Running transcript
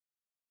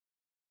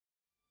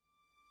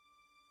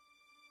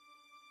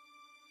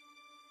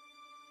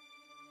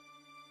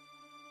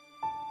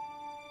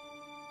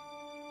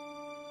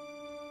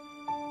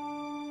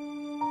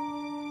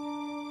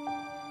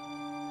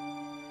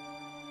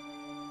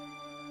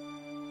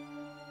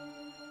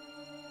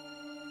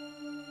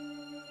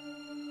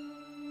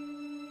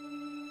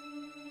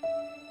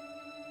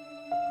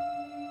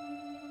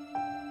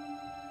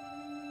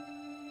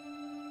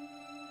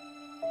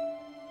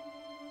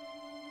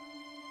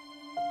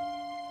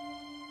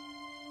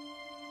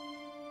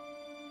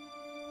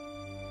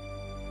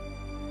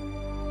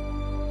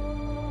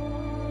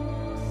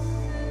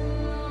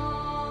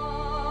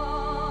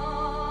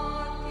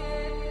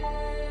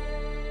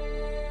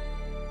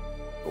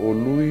ο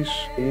Λούης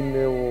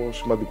είναι ο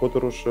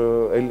σημαντικότερος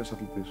Έλληνας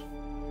αθλητής.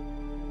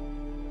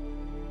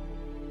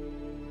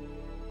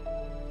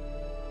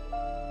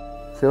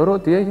 Θεωρώ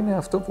ότι έγινε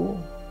αυτό που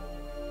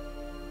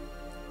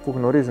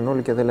γνωρίζουν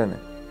όλοι και δεν λένε.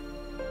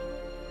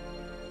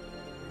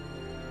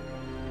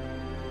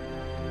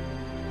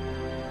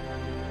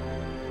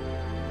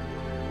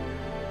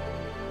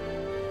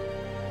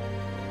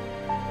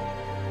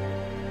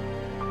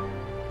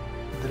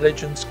 The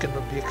legends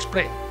cannot be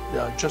explained. They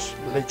are just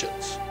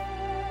legends.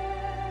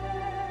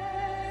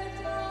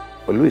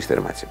 Ο Λούης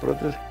τερμάτισε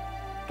πρώτος.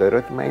 Το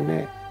ερώτημα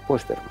είναι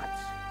πώς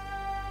τερμάτισε.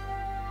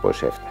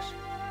 Πώς έφτασε.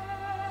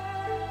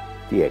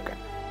 Τι έκανε.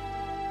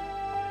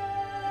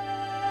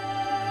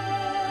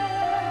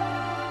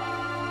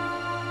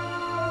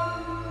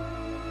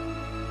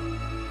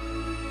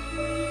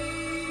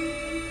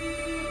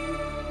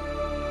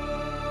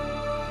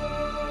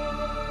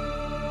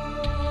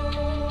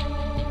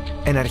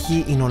 Εν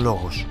αρχή είναι ο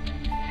λόγος.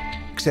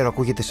 Ξέρω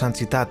ακούγεται σαν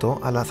τσιτάτο,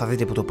 αλλά θα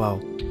δείτε που το πάω.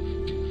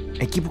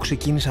 Εκεί που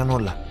ξεκίνησαν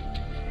όλα.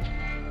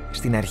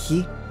 Στην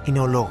αρχή είναι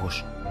ο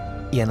λόγος,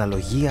 η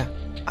αναλογία,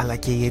 αλλά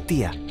και η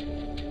αιτία.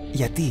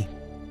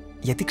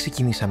 Γιατί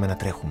ξεκινήσαμε να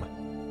τρέχουμε.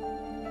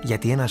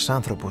 Γιατί ένας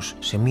άνθρωπος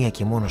σε μία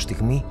και μόνο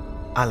στιγμή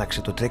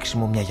άλλαξε το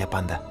τρέξιμο μια για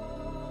πάντα.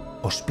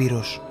 Ο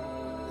Σπύρος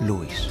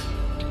Λούης.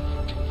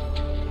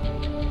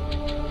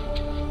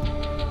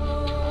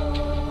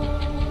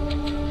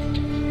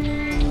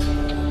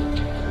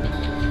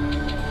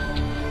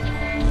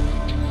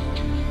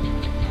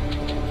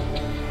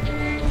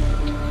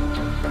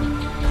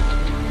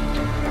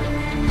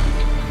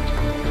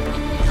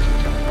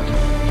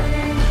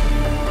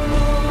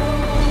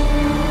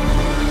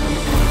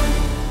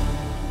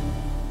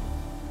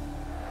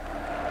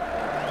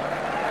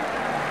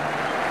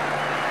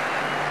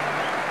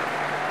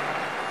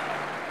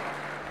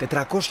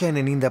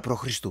 «490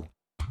 π.Χ.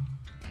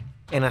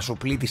 Ένας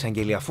οπλίτης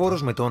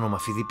αγγελιαφόρος με το όνομα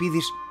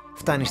Φιδιπίδης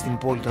φτάνει στην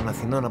πόλη των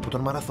Αθηνών από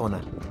τον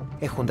Μαραθώνα,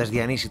 έχοντας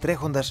διανύσει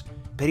τρέχοντας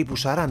περίπου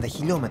 40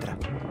 χιλιόμετρα.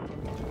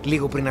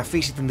 Λίγο πριν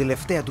αφήσει την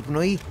τελευταία του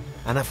πνοή,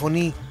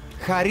 αναφωνεί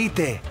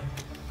 «Χαρείτε!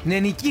 Ναι,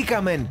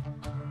 νικήκαμεν!»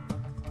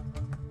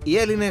 Οι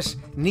Έλληνες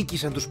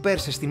νίκησαν τους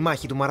Πέρσες στη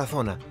μάχη του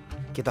Μαραθώνα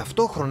και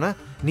ταυτόχρονα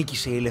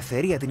νίκησε η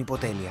ελευθερία την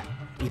υποτέλεια,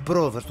 η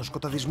πρόοδος τον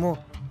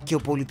σκοταδισμό και ο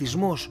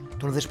πολιτισμός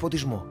τον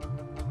δεσποτισμό.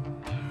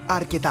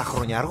 Αρκετά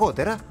χρόνια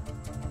αργότερα,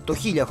 το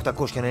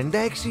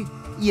 1896,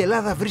 η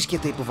Ελλάδα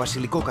βρίσκεται υπό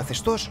βασιλικό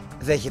καθεστώς,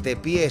 δέχεται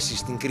πιέσεις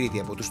στην Κρήτη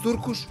από τους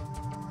Τούρκους,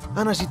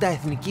 αναζητά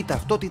εθνική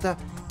ταυτότητα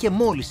και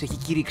μόλις έχει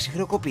κηρύξει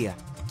χρεοκοπία.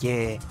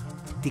 Και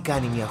τι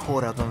κάνει μια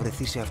χώρα όταν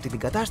βρεθεί σε αυτή την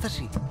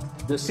κατάσταση?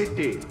 The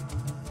city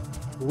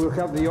will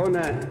have the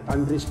honor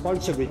and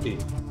responsibility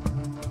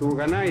to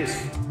organize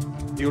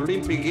the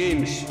Olympic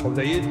Games of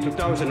the year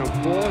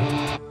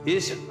 2004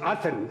 is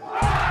Athens.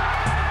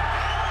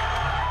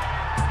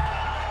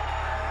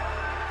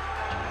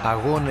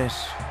 Αγώνες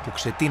που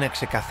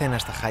ξετίναξε καθένα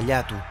στα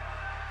χαλιά του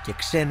και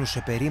ξένους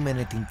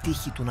περίμενε την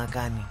τύχη του να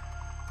κάνει.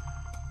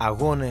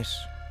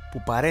 Αγώνες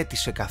που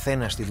παρέτησε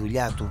καθένα στη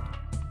δουλειά του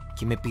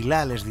και με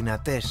πιλάλες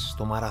δυνατές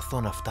στο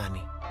Μαραθώνα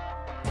φτάνει.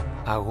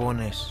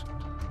 Αγώνες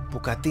που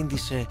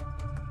κατήντησε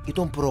ή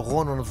των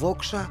προγόνων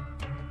δόξα,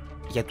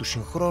 για τους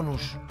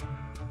συγχρόνους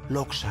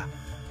λόξα.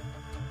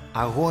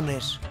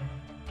 Αγώνες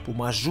που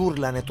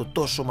μαζούρλανε το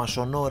τόσο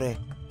μασονόρε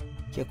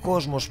και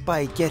κόσμος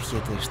πάει και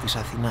έρχεται στις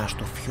Αθηνά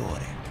στο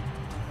φιόρε.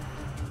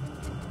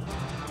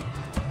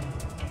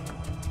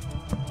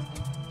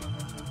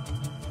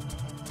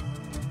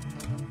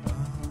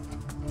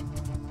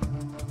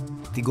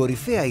 Την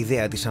κορυφαία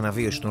ιδέα της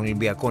αναβίωσης των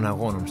Ολυμπιακών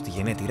Αγώνων στη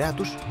γενέτειρά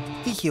τους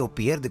είχε ο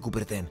Πιέρ ντε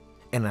Κούπερτεν,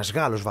 ένας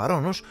Γάλλος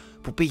βαρώνος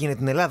που πήγαινε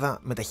την Ελλάδα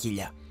με τα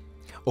 1000.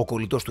 Ο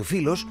κολλητός του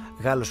φίλος,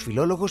 Γάλλος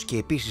φιλόλογος και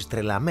επίσης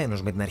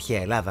τρελαμένος με την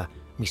αρχαία Ελλάδα,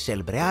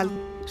 Μισελ Μπρεάλ,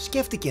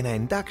 σκέφτηκε να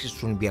εντάξει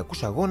στους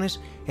Ολυμπιακούς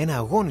Αγώνες ένα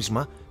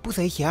αγώνισμα που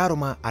θα είχε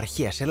άρωμα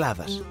αρχαίας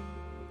Ελλάδας.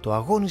 Το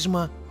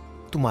αγώνισμα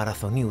του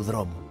Μαραθωνίου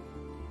δρόμου.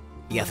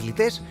 Οι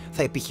αθλητές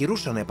θα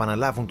επιχειρούσαν να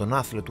επαναλάβουν τον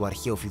άθλο του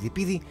αρχαίου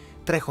Φιδιπίδη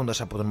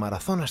τρέχοντας από τον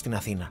Μαραθώνα στην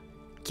Αθήνα.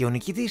 Και ο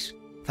νικητής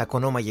θα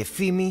κονόμαγε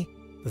φήμη,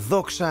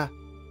 δόξα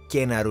και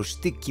ένα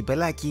ρουστίκ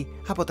κυπελάκι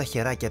από τα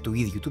χεράκια του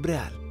ίδιου του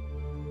Μπρεάλ.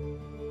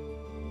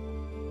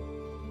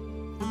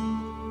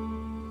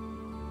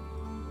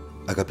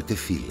 Αγαπητέ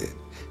φίλε,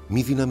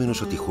 μη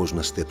δυναμένος ατυχώς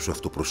να στέψω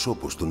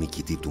αυτοπροσώπω στον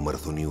νικητή του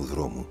Μαραθωνίου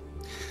δρόμου.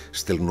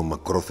 Στέλνω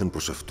μακρόθεν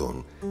προς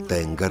αυτόν τα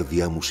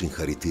εγκάρδιά μου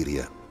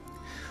συγχαρητήρια.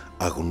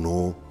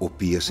 Αγνώ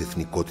οποίας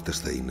εθνικότητας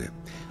θα είναι,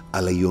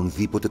 αλλά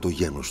ιονδήποτε το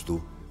γένος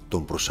του,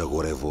 τον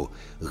προσαγορεύω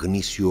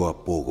γνήσιο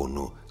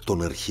απόγονο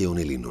των αρχαίων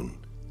Ελλήνων.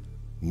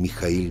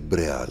 Μιχαήλ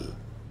Μπρεάλ.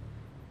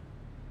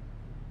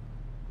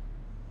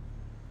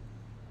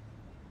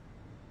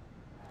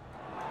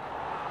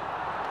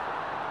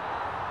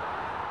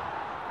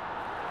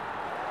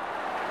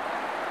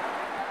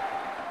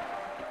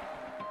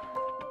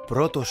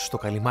 Πρώτος στο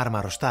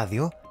καλυμάρμαρο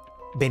στάδιο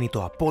μπαίνει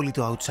το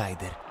απόλυτο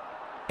outsider.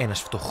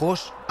 Ένας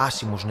φτωχός,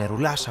 άσημος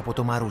νερουλάς από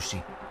το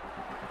Μαρούσι.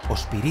 Ο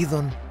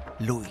Σπυρίδων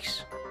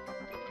Λούης.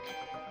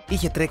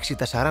 Είχε τρέξει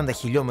τα 40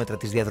 χιλιόμετρα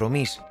της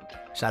διαδρομής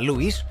σαν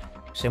Λούης,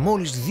 σε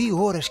μόλις 2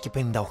 ώρες και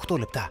 58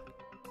 λεπτά.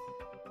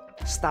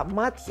 Στα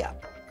μάτια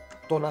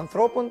των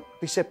ανθρώπων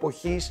της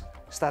εποχής,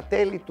 στα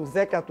τέλη του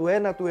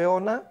 19ου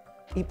αιώνα,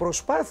 η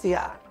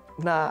προσπάθεια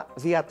να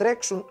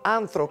διατρέξουν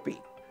άνθρωποι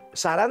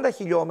 40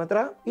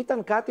 χιλιόμετρα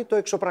ήταν κάτι το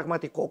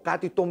εξωπραγματικό,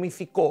 κάτι το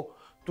μυθικό.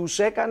 Τους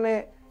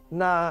έκανε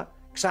να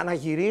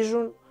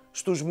ξαναγυρίζουν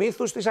στους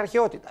μύθους της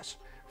αρχαιότητας.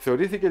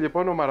 Θεωρήθηκε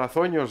λοιπόν ο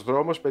μαραθώνιος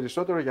δρόμος,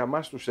 περισσότερο για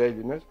μας τους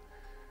Έλληνες,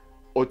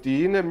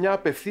 ότι είναι μια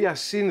απευθεία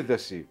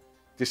σύνδεση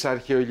της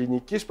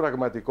αρχαιοελληνικής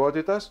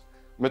πραγματικότητας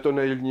με τον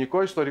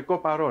ελληνικό ιστορικό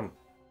παρόν.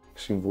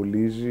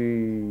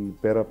 Συμβολίζει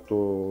πέρα από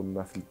τον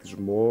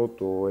αθλητισμό,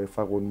 το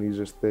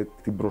εφαγωνίζεστε,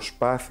 την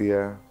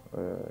προσπάθεια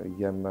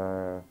για να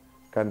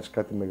κάνεις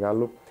κάτι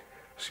μεγάλο.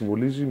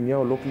 Συμβολίζει μια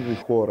ολόκληρη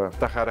χώρα.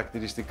 Τα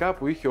χαρακτηριστικά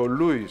που είχε ο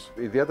Λούης,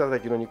 ιδιαίτερα τα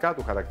κοινωνικά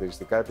του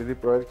χαρακτηριστικά, επειδή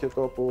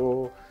προέρχεται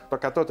από τα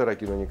κατώτερα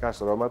κοινωνικά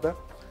στρώματα,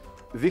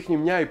 δείχνει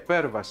μια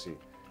υπέρβαση.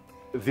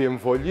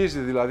 Διεμβολίζει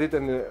δηλαδή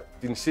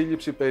την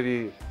σύλληψη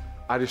περί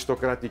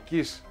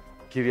αριστοκρατικής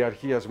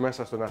κυριαρχίας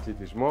μέσα στον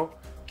αθλητισμό.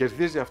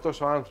 Κερδίζει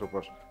αυτός ο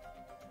άνθρωπος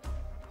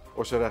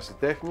ως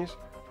ερασιτέχνης,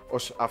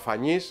 ως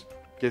αφανής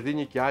και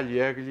δίνει και άλλη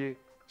έγκλη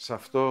σε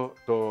αυτό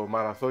το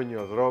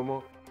μαραθώνιο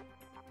δρόμο.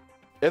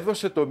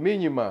 Έδωσε το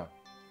μήνυμα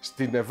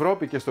στην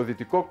Ευρώπη και στο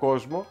δυτικό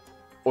κόσμο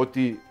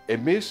ότι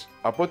εμείς,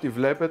 από ό,τι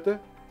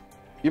βλέπετε,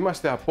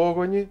 είμαστε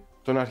απόγονοι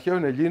των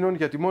αρχαίων Ελλήνων,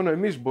 γιατί μόνο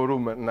εμείς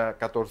μπορούμε να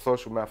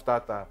κατορθώσουμε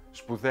αυτά τα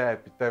σπουδαία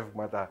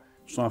επιτεύγματα.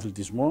 Στον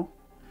αθλητισμό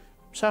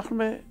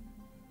ψάχνουμε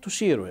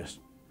τους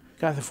ήρωες.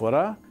 Κάθε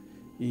φορά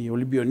οι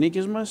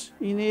Ολυμπιονίκες μας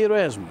είναι οι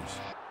ήρωές μας.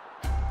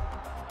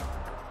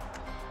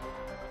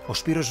 Ο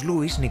Σπύρος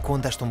Λούης,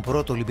 νικώντας τον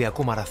πρώτο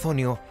Ολυμπιακό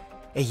Μαραθώνιο,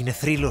 έγινε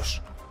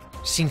θρύλος,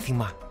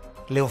 σύνθημα,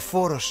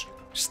 λεωφόρος,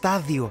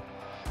 στάδιο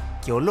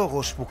και ο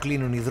λόγος που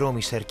κλείνουν οι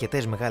δρόμοι σε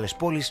αρκετές μεγάλες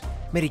πόλεις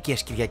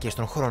μερικές Κυριακές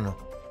τον χρόνο.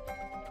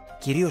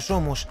 Κυρίως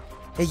όμως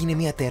έγινε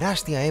μια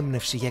τεράστια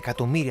έμπνευση για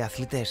εκατομμύρια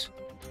αθλητές.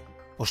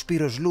 Ο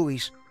Σπύρος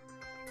Λούης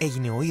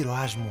έγινε ο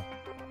ήρωάς μου.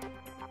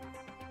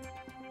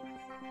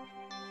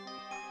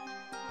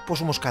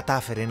 Πώς όμως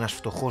κατάφερε ένας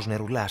φτωχός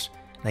νερουλάς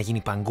να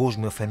γίνει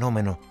παγκόσμιο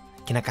φαινόμενο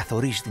και να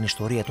καθορίσει την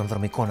ιστορία των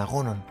δρομικών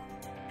αγώνων?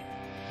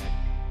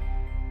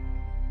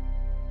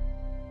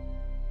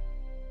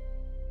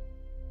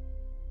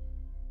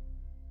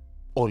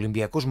 Ο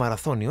Ολυμπιακός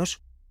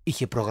Μαραθώνιος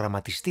είχε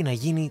προγραμματιστεί να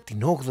γίνει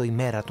την 8η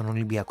μέρα των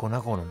Ολυμπιακών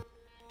Αγώνων,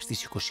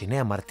 στις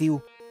 29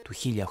 Μαρτίου του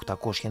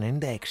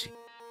 1896.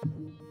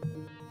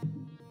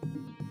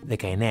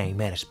 19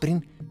 ημέρες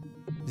πριν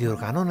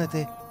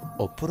διοργανώνεται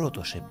ο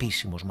πρώτος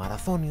επίσημος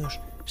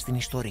μαραθώνιος στην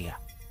ιστορία.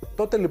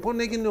 Τότε λοιπόν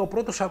έγινε ο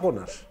πρώτος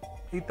αγώνας.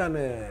 Ήταν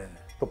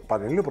το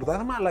πανελλήνιο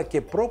πρωτάθλημα, αλλά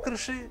και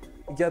πρόκριση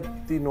για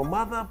την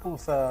ομάδα που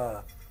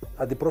θα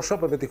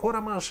αντιπροσώπευε τη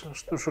χώρα μας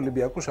στους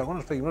Ολυμπιακούς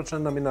Αγώνες που θα γινόντουσαν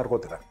ένα μήνα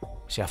αργότερα.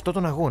 Σε αυτόν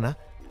τον αγώνα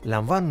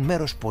λαμβάνουν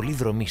μέρος πολλοί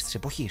δρομείς της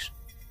εποχής.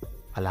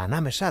 Αλλά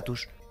ανάμεσά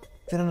τους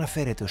δεν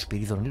αναφέρεται ο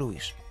Σπυρίδων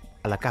Λούης,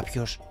 αλλά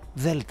κάποιος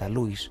Δέλτα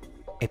Λούης,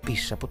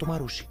 επίσης από το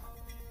Μαρούσι.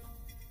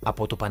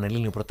 Από το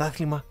Πανελλήνιο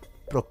Πρωτάθλημα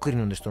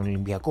προκρίνονται στον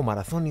Ολυμπιακό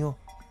Μαραθώνιο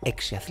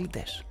 6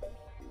 αθλητές.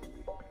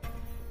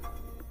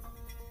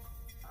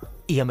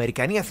 Οι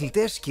Αμερικανοί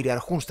αθλητές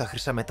κυριαρχούν στα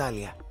χρυσά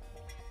μετάλλια.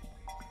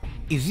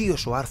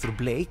 Ιδίως ο Άρθουρ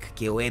Μπλέικ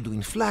και ο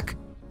Έντουιν Φλακ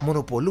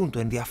μονοπολούν το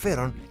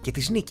ενδιαφέρον και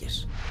τις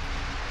νίκες.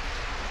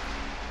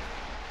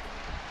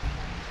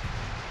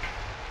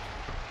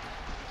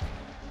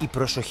 Η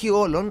προσοχή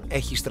όλων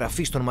έχει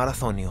στραφεί στον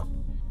μαραθώνιο.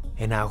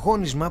 Ένα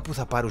αγώνισμα που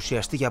θα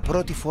παρουσιαστεί για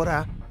πρώτη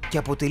φορά και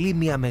αποτελεί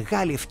μια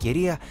μεγάλη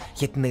ευκαιρία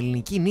για την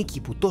ελληνική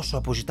νίκη που τόσο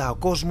αποζητά ο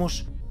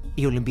κόσμος,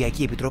 η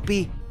Ολυμπιακή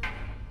Επιτροπή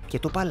και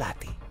το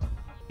Παλάτι.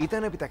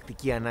 Ήταν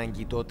επιτακτική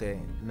ανάγκη τότε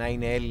να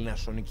είναι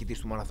Έλληνας ο νικητής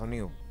του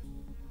Μαραθωνίου?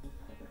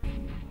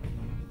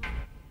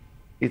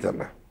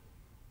 Ήτανε.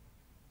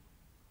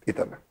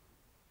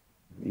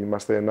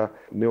 Είμαστε ένα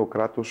νέο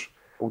κράτος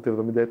ούτε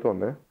 70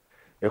 ετών.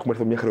 Έχουμε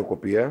έρθει μια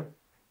χρεοκοπία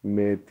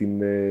με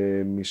την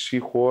μισή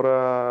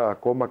χώρα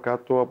ακόμα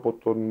κάτω από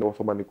τον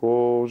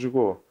Οθωμανικό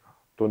ζυγό.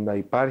 Το να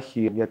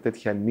υπάρχει μια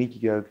τέτοια νίκη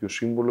και ένα τέτοιο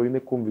σύμβολο είναι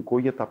κομβικό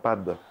για τα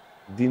πάντα.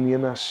 Δίνει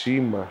ένα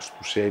σήμα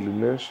στους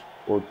Έλληνες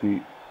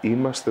ότι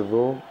είμαστε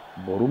εδώ,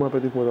 μπορούμε να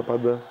πετύχουμε τα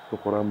πάντα, το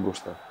χωράμε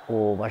μπροστά.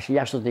 Ο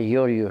βασιλιάς τότε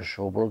Γεώργιος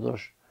ο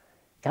πρώτος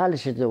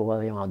κάλεσε τον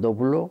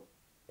Διαμαντόπουλο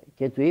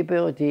και του είπε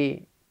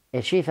ότι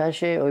εσύ θα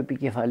είσαι ο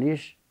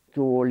επικεφαλής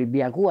του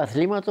Ολυμπιακού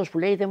αθλήματος που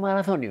λέγεται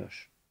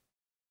Μαραθώνιος.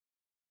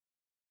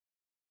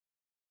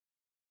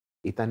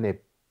 Ήταν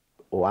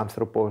ο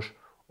άνθρωπος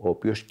ο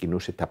οποίος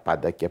κινούσε τα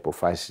πάντα και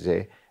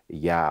αποφάσιζε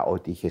για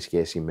ό,τι είχε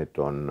σχέση με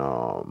τον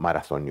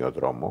μαραθώνιο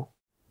δρόμο.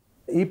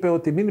 Είπε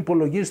ότι μην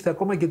υπολογίζετε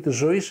ακόμα και τη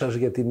ζωή σας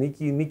για τη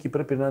νίκη, η νίκη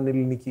πρέπει να είναι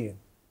ελληνική.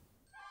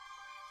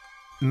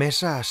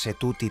 Μέσα σε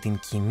τούτη την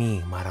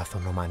κοινή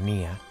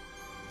μαραθωνομανία,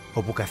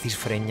 όπου καθής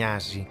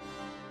φρενιάζει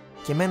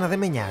και μένα δεν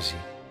με νοιάζει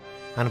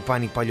αν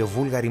πάνε οι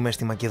παλιοβούλγαροι μες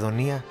στη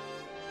Μακεδονία,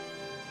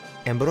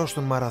 εμπρός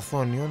των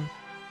μαραθώνιων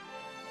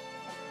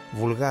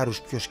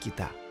Βουλγάρους ποιος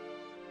κοιτά.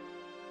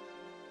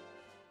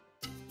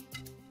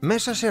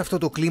 Μέσα σε αυτό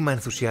το κλίμα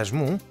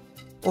ενθουσιασμού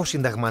ο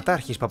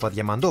συνταγματάρχης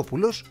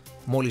Παπαδιαμαντόπουλος,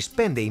 μόλις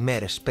 5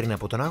 ημέρες πριν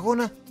από τον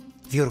αγώνα,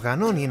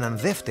 διοργανώνει έναν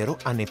δεύτερο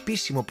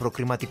ανεπίσημο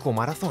προκριματικό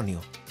μαραθώνιο.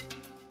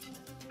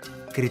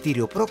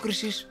 Κριτήριο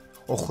πρόκρισης,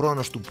 ο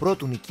χρόνος του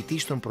πρώτου νικητή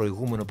στον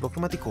προηγούμενο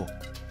προκριματικό.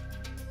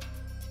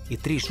 Οι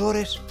 3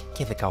 ώρες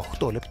και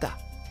 18 λεπτά.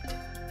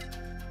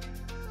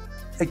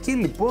 Εκεί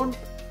λοιπόν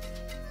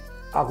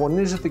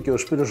αγωνίζεται και ο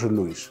Σπύρος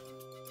Λούης.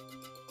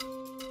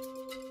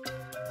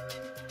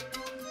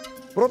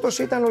 Πρώτος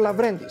ήταν ο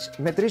Λαβρέντης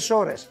με 3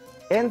 ώρες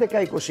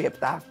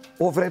 11:27,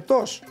 ο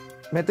Βρετός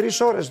με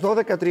 3 ώρες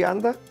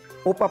 12:30,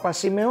 ο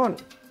Παπασημεών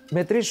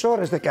με 3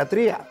 ώρες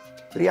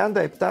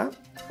 13:37,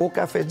 ο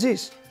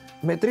Καφετζής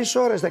με 3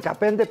 ώρες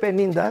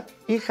 15:50.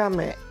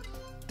 Είχαμε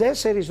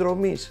 4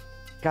 δρομείς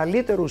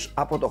καλύτερους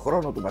από το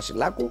χρόνο του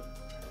Βασιλάκου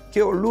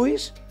και ο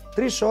Λούης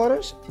 3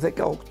 ώρες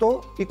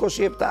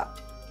 18:27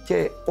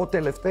 και ο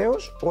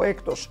τελευταίος, ο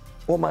έκτος,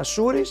 ο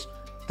Μασούρης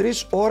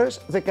 3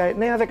 ώρες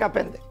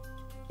 19:15.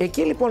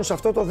 Εκεί λοιπόν σε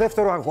αυτό το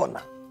δεύτερο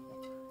αγώνα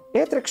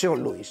έτρεξε ο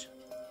Λούης,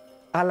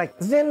 αλλά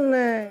δεν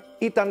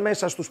ήταν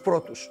μέσα στους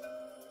πρώτους.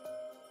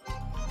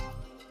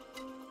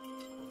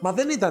 Μα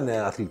δεν ήταν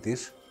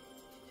αθλητής,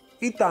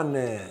 ήταν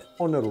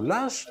ο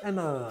νερουλάς,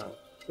 ένα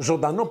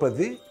ζωντανό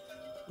παιδί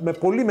με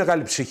πολύ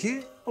μεγάλη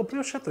ψυχή, ο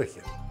οποίος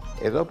έτρεχε.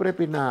 Εδώ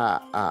πρέπει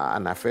να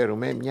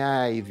αναφέρουμε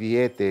μια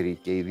ιδιαίτερη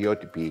και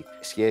ιδιότυπη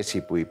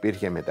σχέση που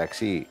υπήρχε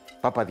μεταξύ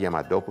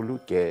Παπαδιαμαντόπουλου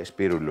και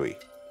Σπύρου Λούη.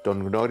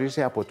 Τον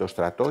γνώριζε από το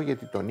στρατό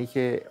γιατί τον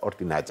είχε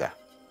ορτινάτζα.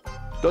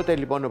 Τότε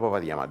λοιπόν ο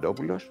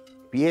Παπαδιαμαντόπουλος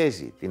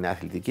πιέζει την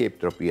αθλητική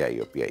επιτροπή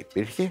η οποία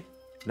υπήρχε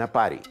να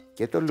πάρει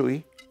και τον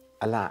Λούη,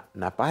 αλλά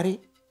να πάρει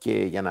και,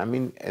 για να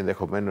μην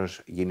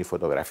ενδεχομένως γίνει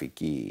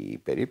φωτογραφική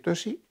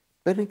περίπτωση,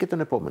 παίρνει και τον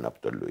επόμενο από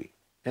τον Λούη,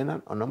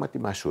 έναν ονόματι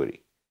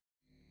Μασούρη.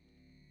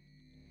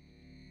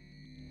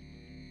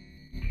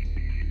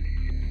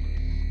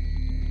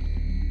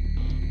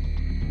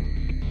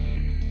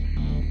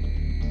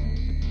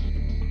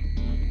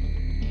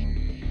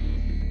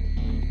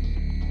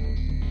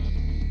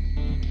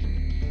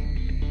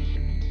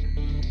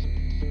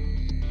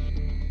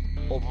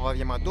 Ο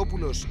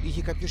Παπαδιαμαντόπουλος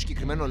είχε κάποιο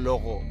συγκεκριμένο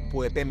λόγο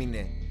που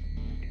επέμεινε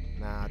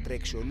να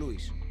τρέξει ο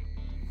Λούης?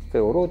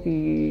 Θεωρώ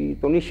ότι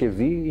τον είχε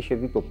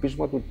δει το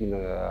πείσμα του, την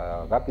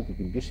αγάπη του,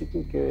 την πίστη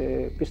του και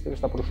πίστευε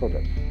στα προσόντα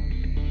του.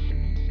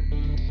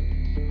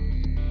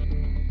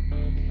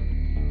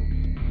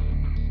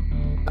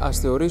 Ας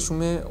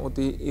θεωρήσουμε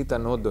ότι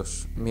ήταν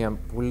όντως μια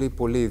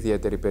πολύ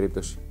ιδιαίτερη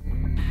περίπτωση.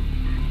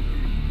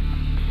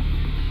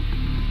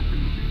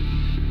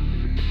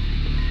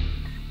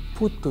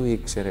 Πού το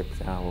ήξερε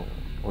πια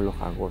ο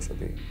λοχαγός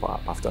ότι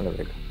αυτόν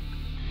βρήκα?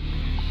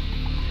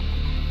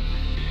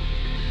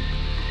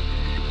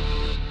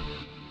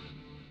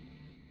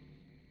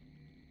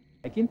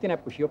 Εκείνη την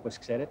εποχή, όπως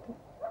ξέρετε,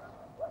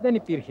 δεν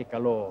υπήρχε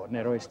καλό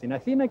νερό στην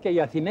Αθήνα και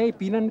οι Αθηναίοι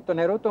πίνανε το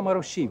νερό του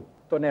Αμαροσίου.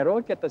 Το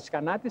νερό και τις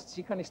κανάτες τις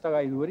είχαν στα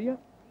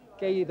γαϊδούρια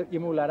και οι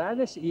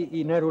μουλαράδες,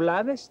 οι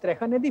νερουλάδες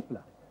τρέχανε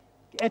δίπλα.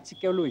 Έτσι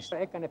και ο Λούης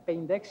έκανε 56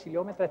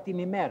 χιλιόμετρα την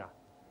ημέρα.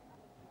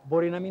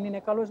 Μπορεί να μην είναι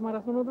καλός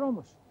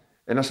μαραθωνοδρόμος?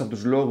 Ένας από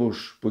τους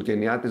λόγους που οι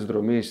κενιάτες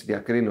δρομείς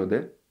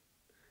διακρίνονται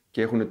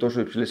και έχουν τόσο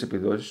υψηλές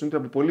επιδόσεις είναι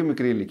ότι από πολύ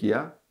μικρή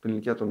ηλικία, την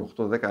ηλικία των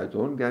 8-10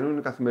 ετών,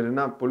 διανύουν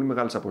καθημερινά πολύ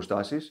μεγάλες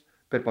αποστάσεις,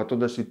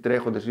 περπατώντας ή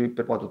τρέχοντας ή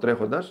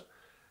περπατοτρέχοντας,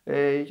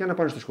 για να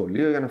πάνε στο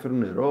σχολείο, για να φέρουν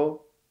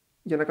νερό,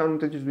 για να κάνουν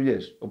τέτοιες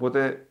δουλειές.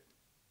 Οπότε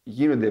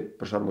γίνονται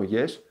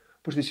προσαρμογές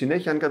που στη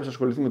συνέχεια, αν κάποιος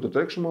ασχοληθεί με το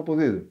τρέξιμο,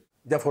 αποδίδουν.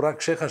 Μια φορά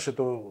ξέχασε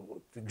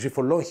την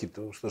ξυφολόγχη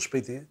του στο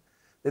σπίτι,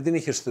 δεν την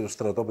είχε στο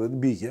στρατόπεδο, δεν την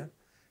πήγε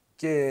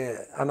και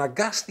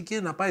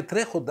αναγκάστηκε να πάει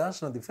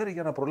τρέχοντας να τη φέρει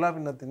για να προλάβει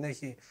να την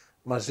έχει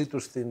μαζί του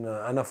στην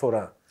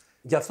αναφορά.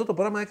 Γι' αυτό το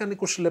πράγμα έκανε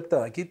 20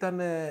 λεπτά και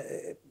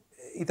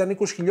ήταν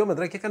 20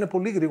 χιλιόμετρα και έκανε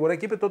πολύ γρήγορα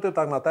και είπε τότε ο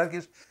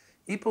ταγματάρχης,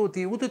 είπε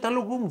ότι ούτε τα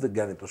λόγω μου δεν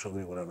κάνει τόσο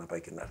γρήγορα να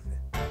πάει και να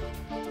έρθει.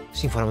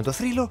 Σύμφωνα με το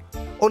θρύλο,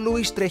 ο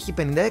Λούης τρέχει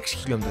 56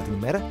 χιλιόμετρα την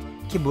ημέρα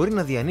και μπορεί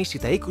να διανύσει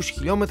τα 20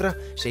 χιλιόμετρα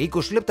σε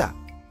 20 λεπτά,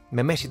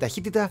 με μέση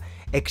ταχύτητα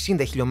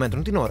 60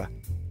 χιλιόμετρων την ώρα.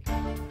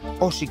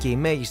 Όση και η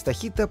μέγιστη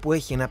ταχύτητα που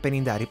έχει ένα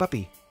 50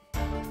 παπί.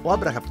 Ο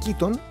Άμπραχαμ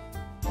Κίτον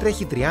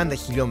τρέχει 30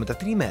 χιλιόμετρα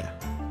την ημέρα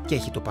και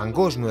έχει το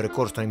παγκόσμιο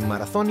ρεκόρ στον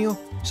ημιμαραθώνιο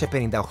σε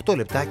 58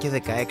 λεπτά και 16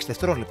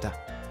 δευτερόλεπτα,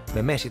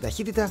 με μέση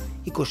ταχύτητα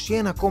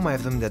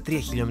 21,73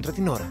 χιλιόμετρα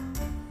την ώρα.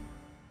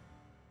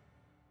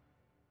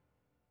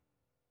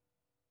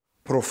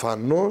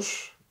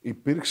 Προφανώς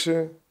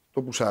υπήρξε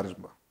το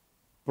πουσάρισμα.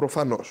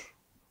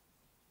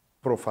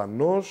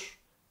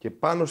 Προφανώς και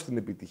πάνω στην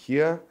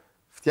επιτυχία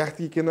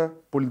φτιάχτηκε και ένα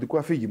πολιτικό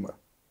αφήγημα.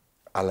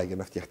 Αλλά για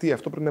να φτιαχτεί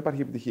αυτό πρέπει να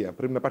υπάρχει επιτυχία.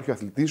 Πρέπει να υπάρχει ο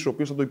αθλητής ο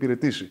οποίος θα το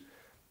υπηρετήσει.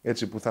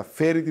 Έτσι, που θα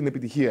φέρει την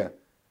επιτυχία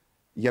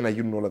για να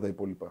γίνουν όλα τα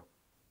υπόλοιπα.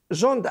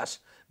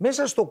 Ζώντας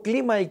μέσα στο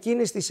κλίμα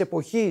εκείνης της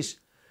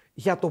εποχής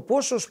για το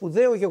πόσο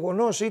σπουδαίο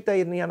γεγονός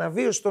ήταν η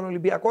αναβίωση των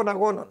Ολυμπιακών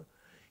Αγώνων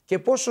και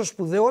πόσο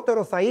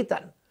σπουδαιότερο θα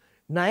ήταν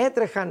να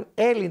έτρεχαν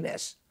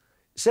Έλληνες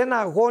σε ένα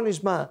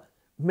αγώνισμα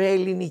με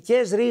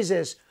ελληνικές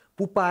ρίζες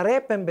που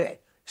παρέπεμπε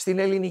στην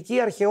ελληνική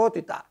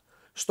αρχαιότητα,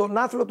 στον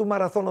άθλο του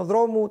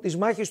μαραθωνοδρόμου της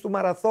μάχης του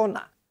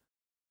Μαραθώνα.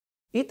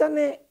 ήταν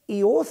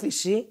η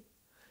όθηση,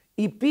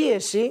 η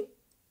πίεση,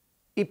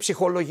 η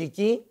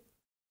ψυχολογική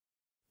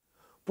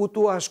που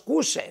του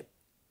ασκούσε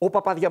ο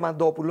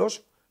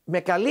Παπαδιαμαντόπουλος, με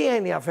καλή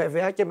έννοια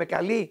βέβαια και με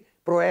καλή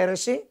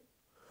προαίρεση,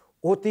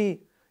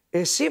 ότι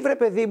εσύ βρε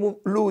παιδί μου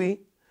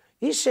Λούη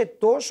είσαι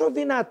τόσο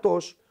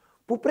δυνατός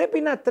που πρέπει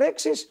να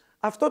τρέξεις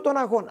αυτό τον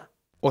αγώνα.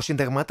 Ο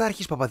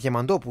συνταγματάρχης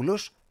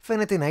Παπαδιαμαντόπουλος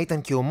φαίνεται να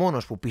ήταν και ο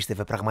μόνος που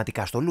πίστευε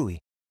πραγματικά στο Λούη.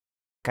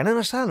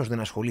 Κανένας άλλος δεν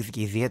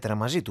ασχολήθηκε ιδιαίτερα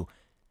μαζί του.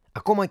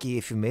 Ακόμα και οι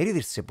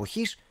εφημερίδες της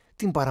εποχής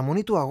την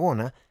παραμονή του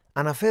αγώνα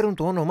αναφέρουν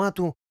το όνομά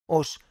του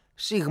ως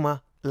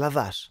Σίγμα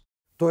Λαδάς.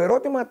 Το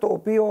ερώτημα το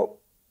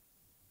οποίο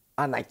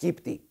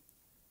ανακύπτει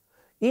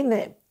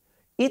είναι,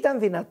 ήταν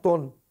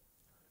δυνατόν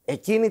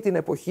εκείνη την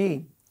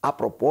εποχή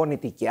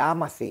απροπόνητοι και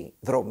άμαθοι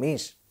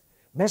δρομείς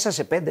μέσα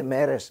σε 5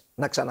 μέρες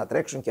να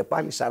ξανατρέξουν και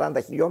πάλι 40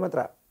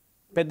 χιλιόμετρα?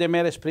 5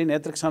 μέρες πριν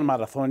έτρεξαν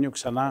Μαραθώνιο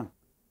ξανά.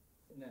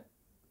 Ναι.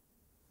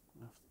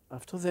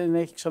 Αυτό δεν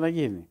έχει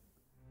ξαναγίνει.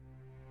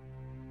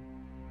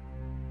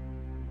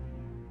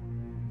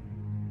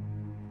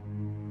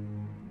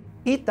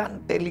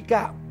 Ήταν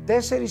τελικά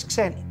 4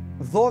 ξένοι,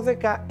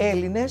 12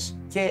 Έλληνες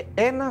και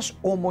ένας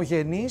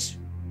ομογενής,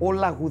 ο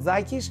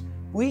Λαγουδάκης,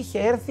 που είχε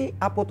έρθει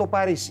από το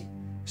Παρίσι.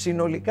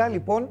 Συνολικά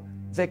λοιπόν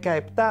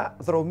 17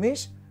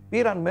 δρομείς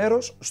πήραν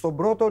μέρος στον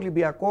πρώτο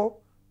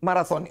Ολυμπιακό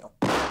Μαραθώνιο.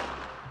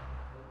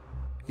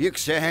 Οι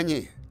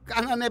ξένοι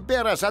κάνανε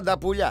πέρα σαν τα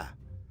πουλιά.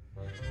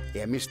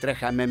 Εμείς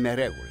τρέχαμε με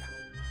ρέγουλα.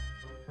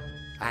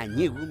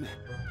 Ανοίγουμε.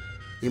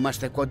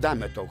 Είμαστε κοντά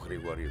με τον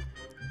Γρηγορίου.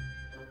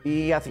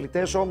 Οι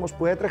αθλητές όμως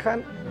που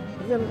έτρεχαν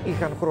δεν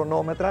είχαν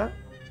χρονόμετρα,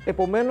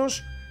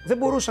 επομένως δεν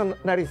μπορούσαν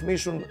να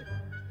ρυθμίσουν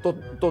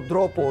τον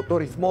τρόπο, το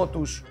ρυθμό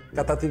τους.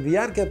 Κατά τη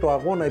διάρκεια του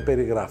αγώνα οι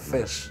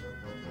περιγραφές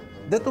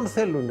δεν τον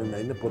θέλουν να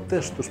είναι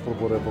ποτέ στους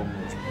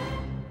προπορευόμενους.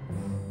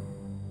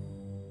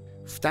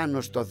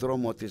 Φτάνω στο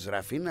δρόμο της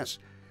Ραφίνας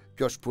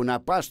και ώσπου να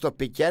πάω στο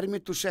Πικέρμι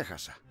τους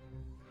έχασα.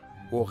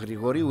 Ο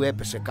Γρηγορίου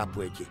έπεσε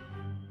κάπου εκεί.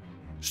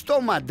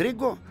 Στο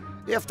Μαντρίγκο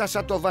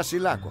έφτασα το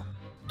Βασιλάκο.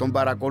 Τον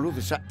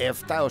παρακολούθησα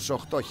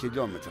 7-8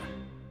 χιλιόμετρα.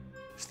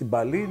 Στην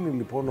Παλίνη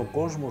λοιπόν ο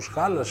κόσμος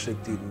χάλασε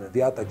την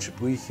διάταξη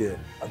που είχε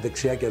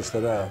δεξιά και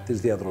αριστερά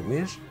της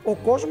διαδρομής. Ο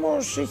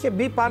κόσμος είχε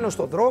μπει πάνω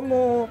στον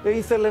δρόμο,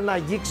 ήθελε να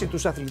αγγίξει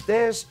τους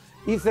αθλητές,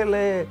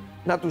 ήθελε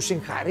να τους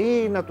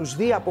συγχαρεί, να τους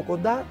δει από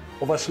κοντά.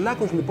 Ο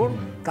Βασιλάκος λοιπόν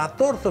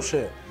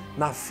κατόρθωσε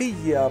να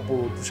φύγει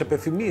από τις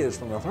επεφημίες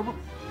των ανθρώπων,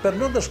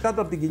 περνώντας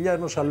κάτω από την κοιλιά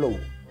ενός αλόγου.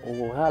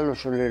 Ο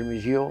Γάλλος ο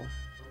Λερμιζιό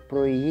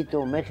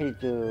προηγείται μέχρι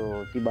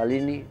την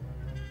Παλίνη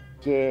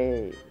και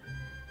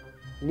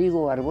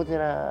λίγο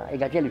αργότερα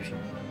εγκατέλειψε.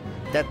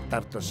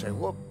 4ος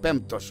εγώ,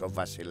 5ος ο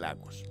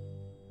Βασιλάκος.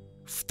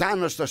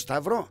 Φτάνω στο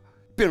Σταυρό,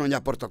 πίνω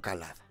μια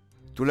πορτοκαλάδα.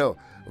 Του λέω,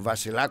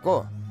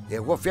 Βασιλάκο,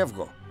 εγώ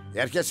φεύγω,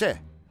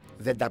 έρχεσαι?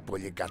 Δεν τα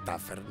πολύ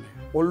κατάφερνε.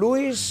 Ο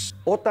Λούης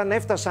όταν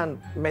έφτασαν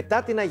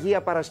μετά την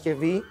Αγία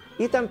Παρασκευή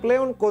ήταν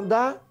πλέον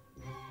κοντά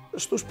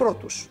στους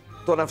πρώτους,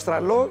 τον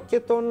Αυστραλό και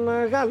τον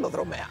Γάλλο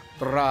δρομέα.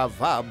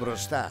 Τραβά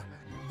μπροστά,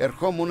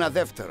 ερχόμουν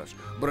δεύτερος,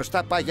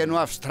 μπροστά πάγαινε ο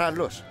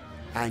Αυστραλός.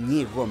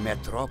 Ανοίγω με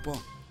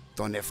τρόπο,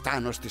 τον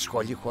εφτάνω στη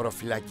σχολή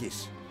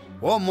χωροφυλακής.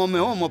 Όμο με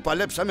όμο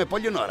παλέψαμε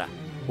πολλή ώρα,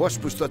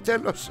 ώσπου στο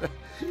τέλος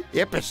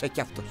έπεσε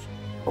κι αυτός.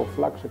 Ο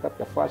Φλάκ σε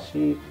κάποια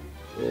φάση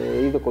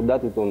είδε κοντά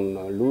του τον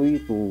Λούη,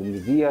 του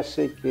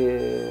μηδίασε και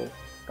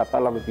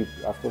κατάλαβε ότι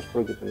αυτός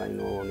πρόκειται να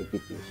είναι ο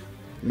νικητής.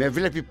 Με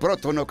βλέπει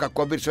πρώτον ο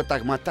κακόμπυρς ο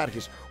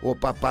ταγματάρχης, ο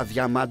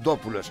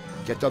Παπαδιαμαντόπουλος,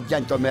 και τον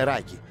πιάνει το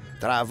μεράκι.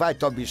 Τραβάει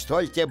τον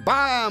πιστόλι και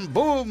μπαμ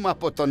μπουμ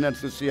από τον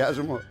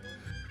ενθουσιασμό.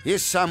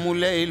 Ίσα μου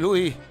λέει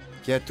Λούη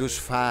και τους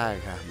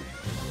φάγαμε.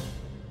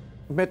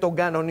 Με τον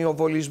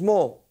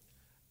κανονιοβολισμό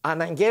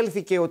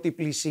αναγγέλθηκε ότι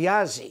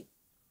πλησιάζει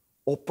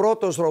ο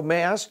πρώτος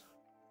δρομέας.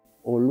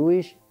 Ο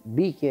Λούης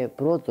μπήκε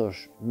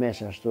πρώτος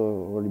μέσα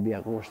στο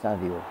Ολυμπιακό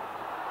στάδιο.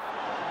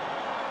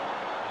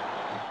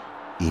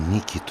 Η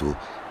νίκη του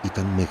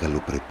ήταν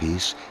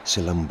μεγαλοπρεπής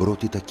σε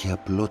λαμπρότητα και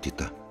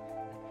απλότητα.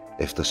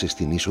 Έφτασε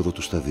στην είσοδο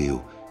του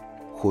σταδίου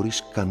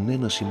χωρίς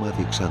κανένα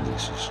σημάδι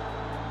εξάντλησης.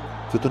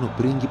 Και όταν ο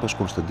πρίγκιπας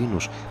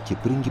Κωνσταντίνος και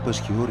πρίγκιπας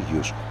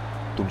Γεώργιος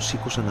τον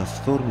σήκωσαν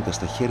αυθόρμητα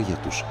στα χέρια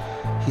τους,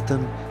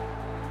 ήταν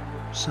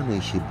σαν να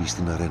είχε μπει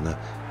στην αρένα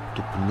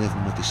το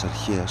πνεύμα της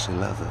αρχαίας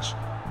Ελλάδας.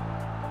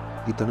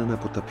 Ήταν ένα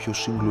από τα πιο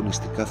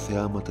συγκλονιστικά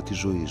θεάματα της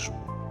ζωής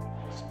μου.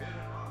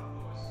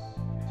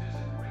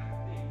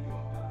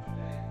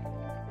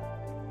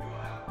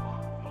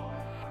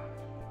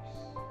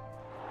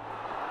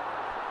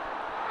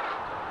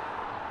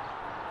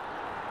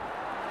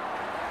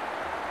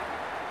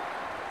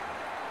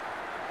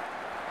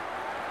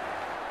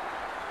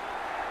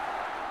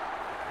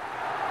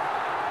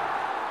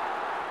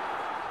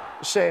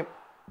 Σε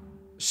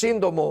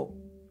σύντομο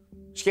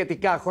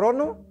σχετικά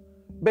χρόνο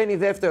μπαίνει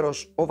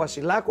δεύτερος ο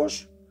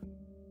Βασιλάκος.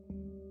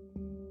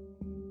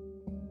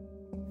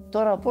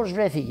 Τώρα πώς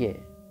βρέθηκε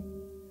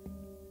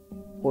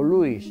ο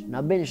Λούης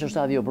να μπαίνει στο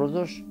στάδιο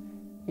πρώτος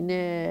είναι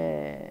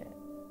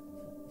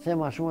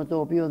θέμα, ας πούμε, το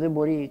οποίο δεν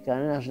μπορεί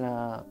κανένας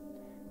να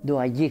το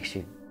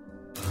αγγίξει.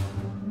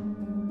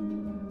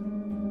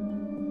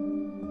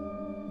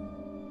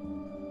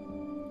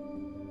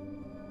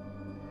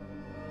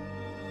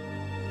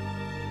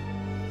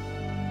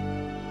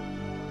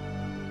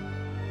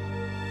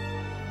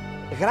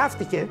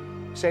 γράφτηκε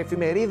σε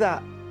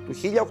εφημερίδα του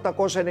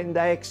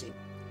 1896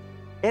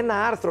 ένα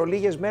άρθρο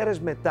λίγες μέρες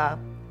μετά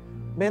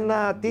με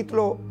ένα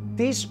τίτλο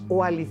 «Της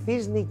ο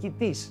αληθής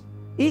νικητής».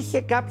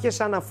 Είχε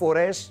κάποιες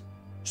αναφορές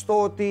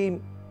στο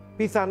ότι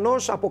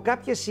πιθανώς από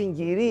κάποιες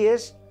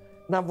συγκυρίες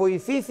να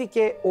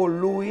βοηθήθηκε ο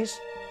Λούης.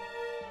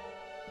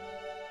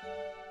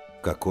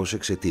 Κακώς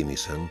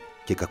εξετίμησαν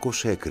και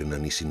κακώς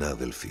έκριναν οι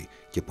συνάδελφοι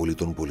και πολλοί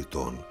των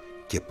πολιτών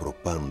και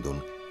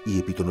προπάντων οι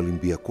επί των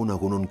Ολυμπιακών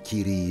Αγώνων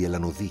κύριοι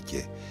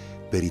Ελλανοδίκαι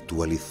περί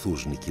του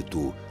αληθούς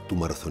νικητού του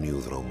Μαραθωνίου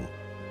δρόμου.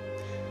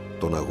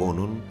 Των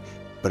αγώνων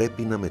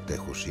πρέπει να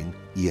μετέχωσιν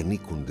οι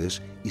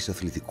ανήκοντες εις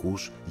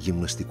αθλητικούς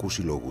γυμναστικούς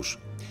συλλόγους,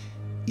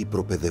 οι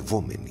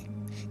προπαιδευόμενοι,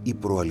 οι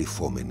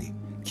προαληφόμενοι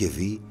και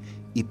δι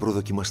οι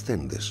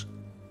προδοκιμαστέντες.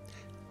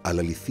 Αλλά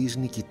αληθής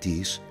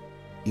νικητής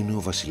είναι ο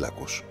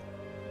Βασιλάκος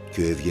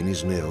και ο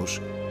ευγενής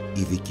νέος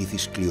ειδικήθη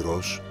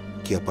σκληρός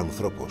και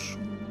απανθρώπος.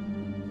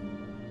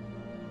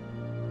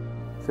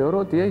 Θεωρώ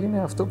ότι έγινε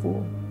αυτό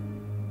που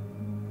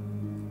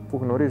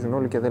γνωρίζουν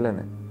όλοι και δεν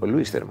λένε. Ο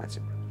Λούης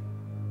τερμάτισε.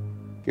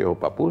 Και ο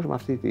παππούς με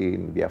αυτή τη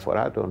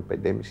διαφορά των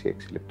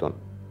 5,5-6 λεπτών.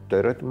 Το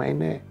ερώτημα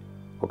είναι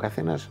ο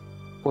καθένας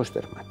πώς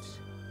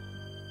τερμάτισε,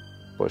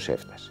 πώς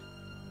έφτασε,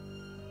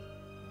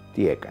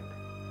 τι έκανε.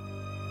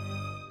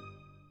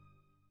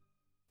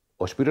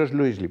 Ο Σπύρος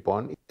Λούης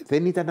λοιπόν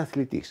δεν ήταν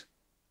αθλητής,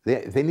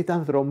 δεν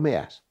ήταν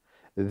δρομέας,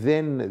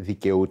 δεν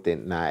δικαιούται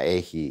να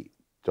έχει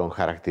τον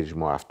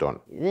χαρακτηρισμό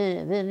αυτόν.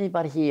 Δεν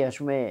υπάρχει, ας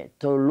πούμε,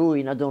 το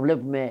Λούη να τον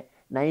βλέπουμε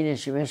να είναι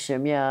μέσα σε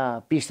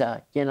μια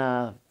πίστα και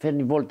να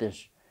φέρνει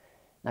βόλτες,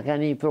 να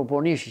κάνει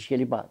προπονήσεις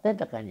κλπ. Δεν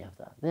τα κάνει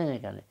αυτά, δεν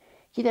έκανε.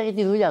 Κοίταγε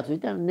τη δουλειά του,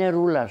 ήταν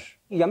νερούλας.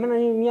 Για μένα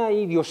είναι μια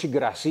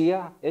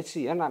ιδιοσυγκρασία,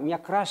 έτσι, μια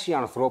κράση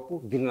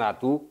ανθρώπου,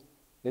 δυνατού,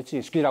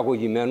 έτσι,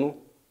 σκληραγωγημένου.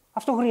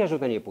 Αυτό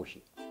χρειαζόταν η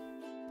εποχή.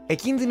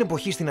 Εκείνη την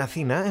εποχή στην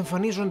Αθήνα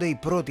εμφανίζονται οι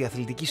πρώτοι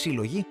αθλητικοί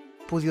σύλλογοι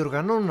που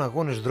διοργανώνουν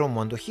αγώνες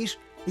δρόμου αντοχής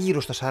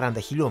γύρω στα 40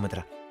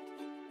 χιλιόμετρα.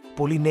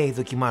 Πολλοί νέοι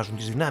δοκιμάζουν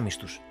τις δυνάμεις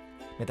τους.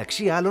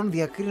 Μεταξύ άλλων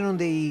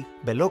διακρίνονται οι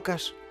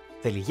Μπελόκας,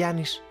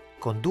 Δελιγιάννης,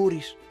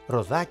 Κοντούρης,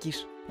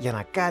 Ροδάκης,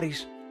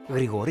 Γιαννακάρης,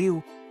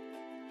 Γρηγορίου.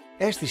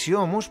 Αίσθηση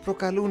όμως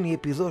προκαλούν οι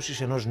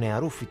επιδόσεις ενός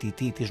νεαρού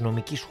φοιτητή της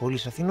Νομικής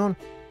Σχολής Αθηνών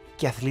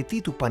και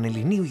αθλητή του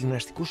Πανελληνίου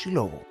Γυμναστικού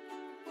Συλλόγου.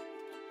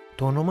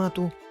 Το όνομά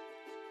του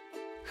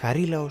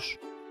Χαρίλαος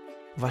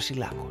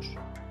Βασιλάκος.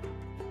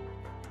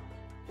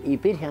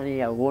 Υπήρχαν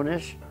οι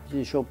αγώνες,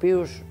 τους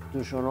οποίους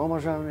τους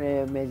ονόμαζαν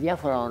με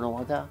διάφορα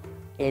ονόματα.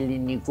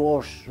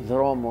 Ελληνικός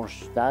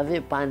δρόμος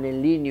τάδε,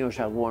 Πανελλήνιος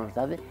αγώνας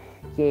τάδε,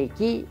 και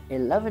εκεί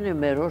ελάβαινε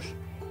μέρος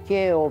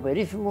και ο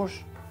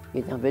περίφημος,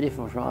 ήταν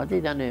περίφημος πραγματικά,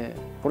 ήταν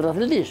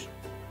πρωταθλητής,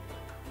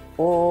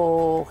 ο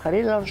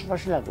Χαρίλαος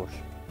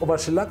Βασιλάκος. Ο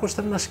Βασιλάκος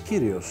ήταν ένας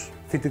κύριος,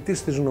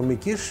 φοιτητής της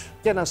νομικής.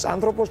 Και ένας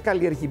άνθρωπος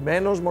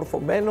καλλιεργημένος,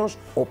 μορφωμένος,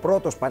 ο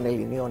πρώτος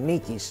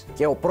πανελληνιονίκης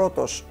και ο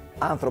πρώτος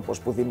άνθρωπος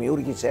που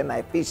δημιούργησε ένα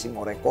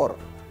επίσημο ρεκόρ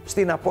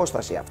στην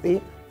απόσταση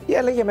αυτή, και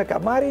έλεγε με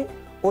καμάρι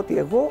ότι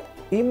εγώ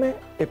είμαι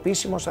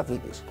επίσημος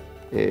αθλητής.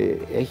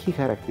 Έχει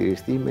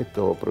χαρακτηριστεί με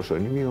το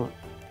προσωνύμιο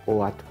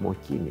ο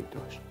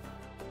ατμοκίνητος.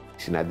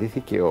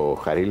 Συναντήθηκε ο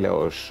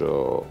Χαρίλαος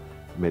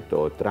με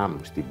το τραμ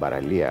στην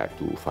παραλία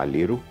του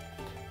Φαλήρου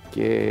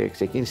και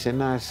ξεκίνησε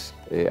ένας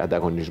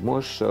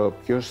ανταγωνισμός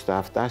ποιος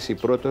θα φτάσει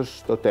πρώτος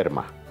στο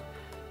τέρμα.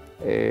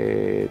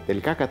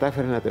 Τελικά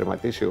κατάφερε να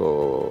τερματίσει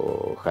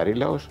ο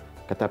Χαρίλαος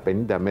κατά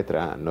 50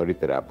 μέτρα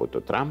νωρίτερα από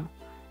το τραμ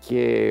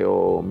και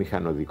ο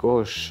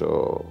μηχανοδικός,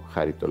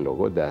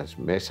 χαριτολογώντας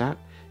μέσα,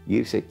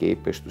 γύρισε και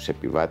είπε στους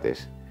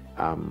επιβάτες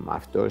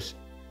 «Αυτός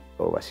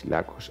ο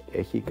Βασιλάκος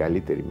έχει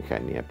καλύτερη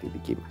μηχανή από τη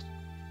δική μας».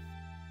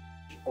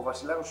 Ο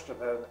Βασιλάκος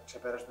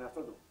ξεπέρασε τον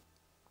εαυτό του.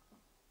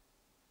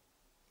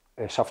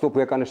 Σε αυτό που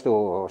έκανε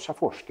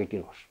σαφώς και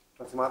εκείνος.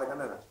 Τον θυμάται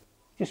κανένας?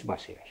 Τι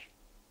σημασία έχει?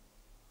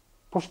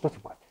 Πώς το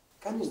θυμάται?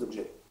 Κανείς δεν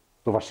ξέρει.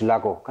 Το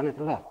Βασιλάκο,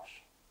 κάνετε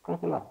λάθος.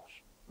 Κάνετε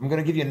λάθος. I'm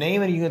going to give you a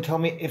name and you're going to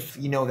tell me if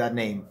you know that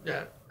name.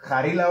 Yeah.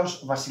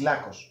 Χαρίλαος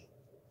Βασιλάκος.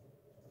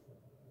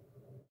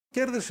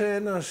 Κέρδισε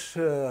ένας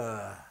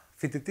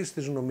φοιτητής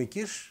της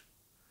νομικής,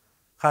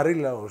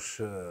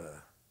 Χαρίλαος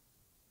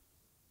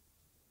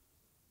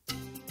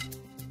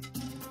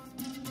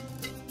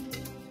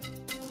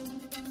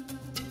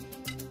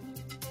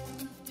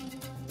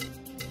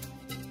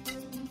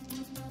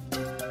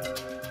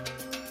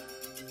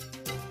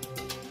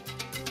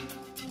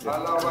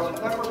Αλλά ο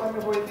Βασιλάκος θα με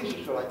βοηθήσει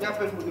τώρα. Για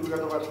πες μου λίγο για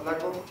τον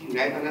Βασιλάκο.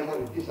 Να ήταν ένας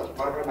αθλητής στα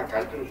Σπάργανα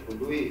καλύτερος του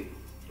Λούη,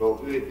 το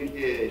οποίο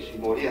υπήρχε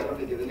συμμορία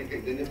τότε και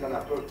δεν ήταν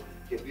αυτός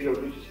και πήρε ο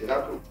Λούης στη σειρά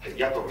του.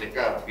 Για το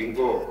βρήκα,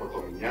 μπίνγκο,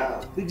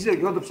 πρωτομηνιά. Δεν ξέρω,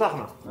 και εγώ το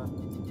ψάχνω.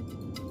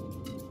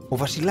 Ο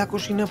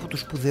Βασιλάκος είναι από τους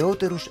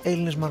σπουδαιότερους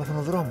Έλληνες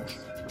μαραθωνοδρόμους.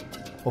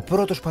 Ο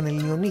πρώτος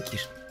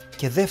πανελληνιονίκης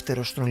και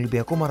δεύτερος στον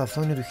Ολυμπιακό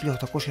Μαραθώνιο του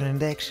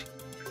 1896.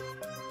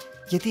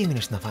 Γιατί έμεινε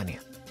στην αφάνεια?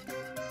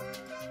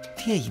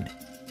 Τι έγινε?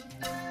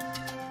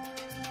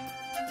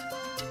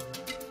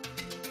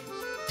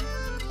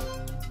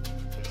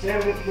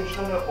 Ξέρετε ποιος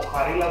ήταν ο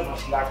Χαρίλαος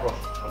Βασιλάκος?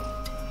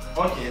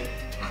 Όχι,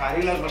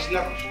 Χαρίλαος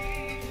Βασιλάκος.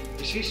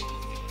 Εσείς?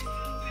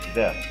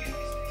 Ναι.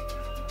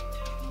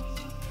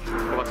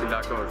 Ο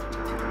Βασιλάκος.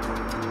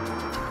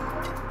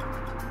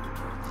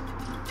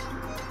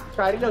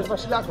 Χαρίλαος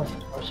Βασιλάκος.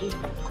 Όχι.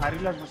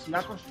 Χαρίλαος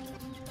Βασιλάκος.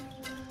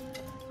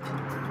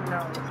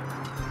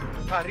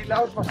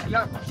 Χαρίλαος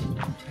Βασιλάκος.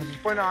 Θα σας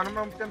πω ένα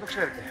όνομα που δεν το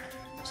ξέρετε.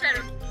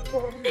 Ξέρω.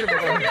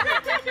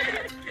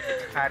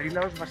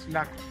 Χαρίλαος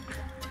Βασιλάκος.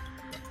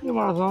 Είναι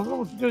μαραθώνιο,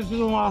 του τέσσερις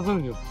στο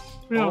Μαραθωνίου.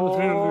 Πριν από το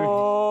Σπύρου Λούη.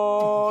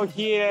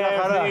 Όχι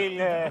ρε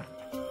φίλε.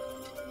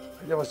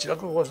 Χαρίλαος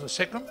Βασιλάκος was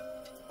the second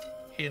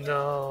in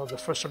the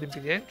first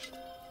Olympic Games.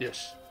 Yes.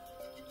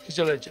 He's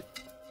a legend.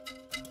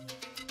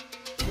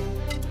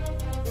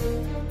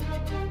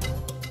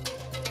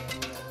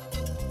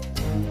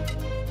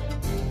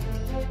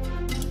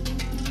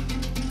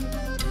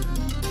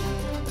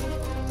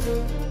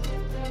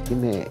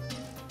 Είναι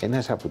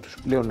ένας από τους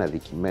πλέον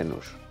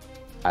αδικημένους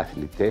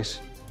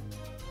αθλητές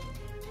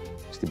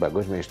στην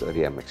παγκόσμια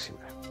ιστορία μέχρι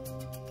σήμερα.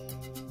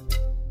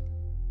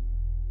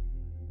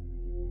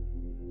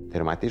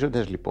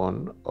 Τερματίζοντας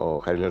λοιπόν, ο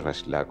Χαρίλαος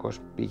Βασιλάκος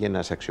πήγε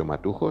ένας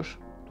αξιωματούχος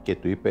και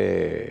του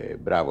είπε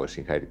μπράβο,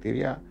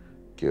 συγχαρητήρια,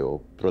 και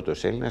ο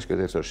πρώτος Έλληνας και ο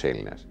δεύτερος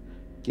Έλληνας.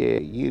 Και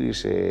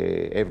γύρισε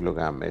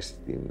εύλογα μες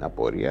στην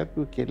απορία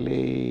του και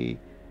λέει,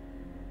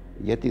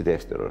 γιατί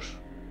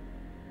δεύτερος,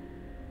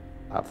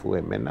 αφού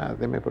εμένα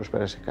δεν με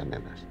προσπέρασε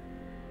κανένας.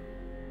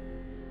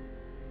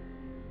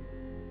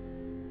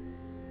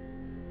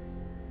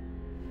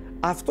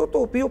 Αυτό το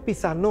οποίο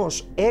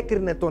πιθανώς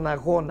έκρινε τον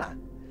αγώνα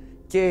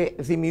και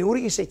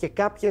δημιούργησε και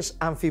κάποιες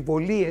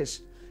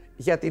αμφιβολίες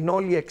για την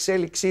όλη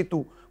εξέλιξή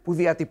του, που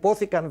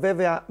διατυπώθηκαν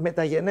βέβαια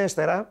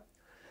μεταγενέστερα,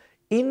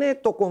 είναι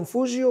το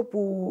κομφούζιο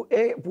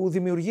που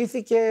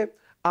δημιουργήθηκε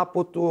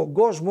από τον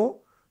κόσμο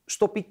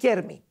στο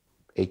Πικέρμι.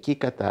 Εκεί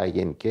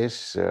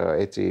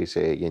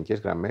σε γενικές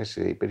γραμμές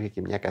υπήρχε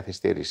και μια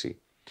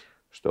καθυστέρηση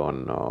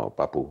στον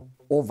παππού.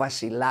 Ο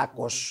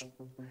Βασιλάκος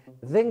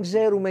δεν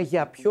ξέρουμε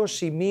για ποιο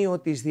σημείο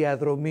της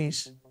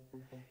διαδρομής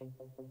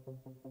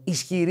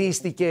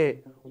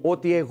ισχυρίστηκε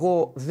ότι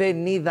εγώ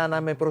δεν είδα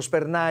να με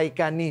προσπερνάει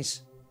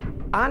κανείς.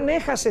 Αν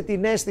έχασε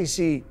την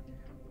αίσθηση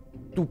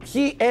του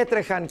ποιοι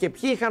έτρεχαν και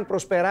ποιοι είχαν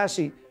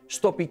προσπεράσει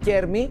στο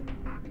Πικέρμι,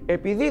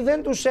 επειδή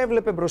δεν τους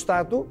έβλεπε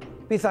μπροστά του,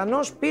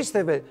 πιθανώς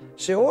πίστευε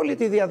σε όλη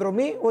τη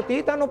διαδρομή ότι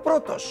ήταν ο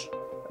πρώτος.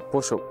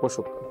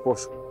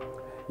 Πόσο.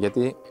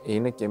 Γιατί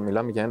είναι και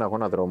μιλάμε για ένα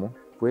αγώνα δρόμου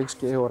που έχεις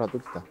και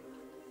ορατότητα.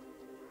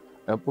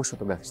 Πόσο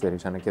τον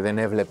καθυστερήσανε και δεν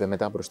έβλεπε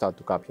μετά μπροστά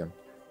του κάποιον.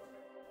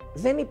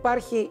 Δεν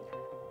υπάρχει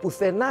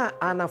πουθενά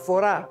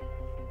αναφορά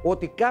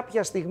ότι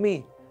κάποια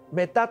στιγμή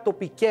μετά το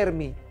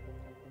Πικέρμι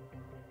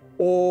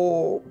ο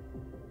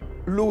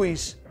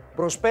Λούης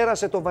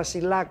προσπέρασε το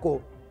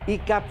Βασιλάκο ή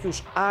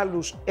κάποιους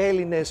άλλους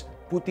Έλληνες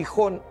που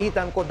τυχόν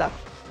ήταν κοντά.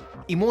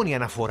 Η μόνη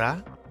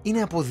αναφορά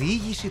είναι από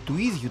διήγηση του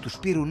ίδιου του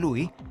Σπύρου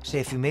Λούη σε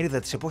εφημερίδα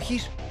της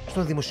εποχής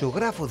στον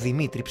δημοσιογράφο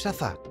Δημήτρη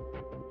Ψαθά.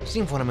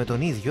 Σύμφωνα με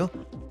τον ίδιο,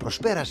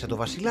 προσπέρασε το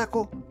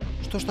Βασιλάκο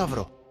στο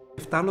Σταυρό.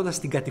 Φτάνοντας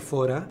στην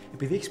κατηφόρα,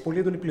 επειδή έχεις πολύ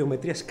έντονη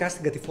πλειομετρία, σκάς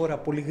την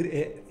κατηφόρα,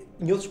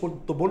 νιώθεις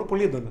τον πόνο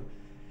πολύ έντονα.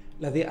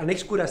 Δηλαδή, αν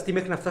έχεις κουραστεί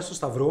μέχρι να φτάσεις στο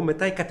Σταυρό,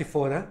 μετά η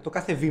κατηφόρα, το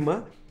κάθε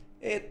βήμα,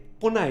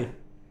 πονάει.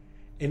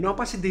 Ενώ αν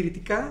πας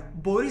συντηρητικά,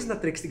 μπορείς να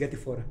τρέξεις την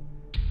κατηφόρα.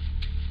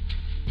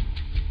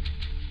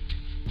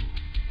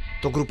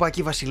 Το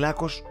γκρουπάκι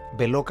Βασιλάκος,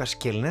 Μπελόκας,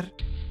 Κέλνερ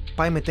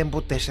πάει με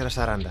τέμπο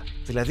 4,40,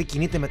 δηλαδή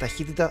κινείται με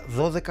ταχύτητα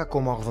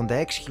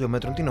 12,86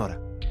 χιλιόμετρων την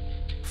ώρα.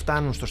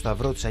 Φτάνουν στο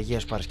Σταυρό της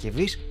Αγίας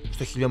Παρασκευής,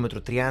 στο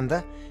χιλιόμετρο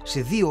 30,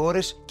 σε 2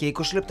 ώρες και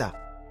 20 λεπτά.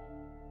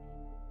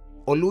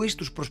 Ο Λούης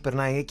τους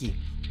προσπερνάει εκεί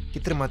και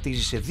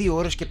τερματίζει σε 2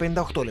 ώρες και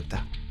 58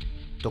 λεπτά.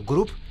 Το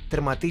γκρουπ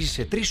τερματίζει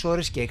σε 3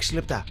 ώρες και 6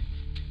 λεπτά.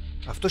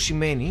 Αυτό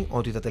σημαίνει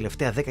ότι τα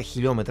τελευταία 10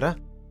 χιλιόμετρα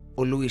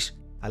ο Λούης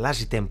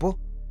αλλάζει τέμπο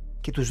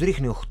και τους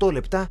ρίχνει 8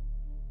 λεπτά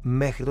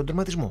μέχρι τον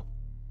τερματισμό.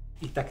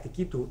 Η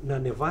τακτική του να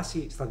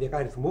ανεβάσει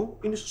σταδιακά ρυθμό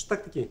είναι σωστή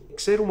τακτική.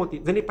 Ξέρουμε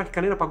ότι δεν υπάρχει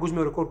κανένα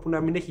παγκόσμιο ρεκόρ που να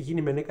μην έχει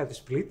γίνει με νέκατη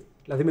split,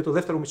 δηλαδή με το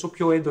δεύτερο μισό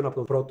πιο έντονο από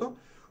το πρώτο.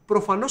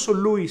 Προφανώς ο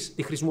Λούης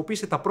τη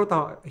χρησιμοποίησε τα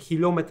πρώτα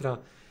χιλιόμετρα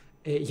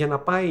για να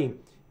πάει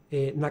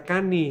να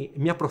κάνει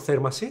μια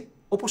προθέρμανση,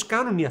 όπως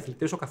κάνουν οι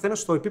αθλητές, ο καθένας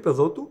στο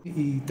επίπεδό του.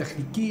 Η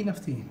τακτική είναι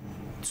αυτή,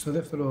 στο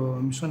δεύτερο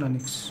μισό να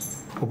ανοίξει.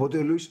 Οπότε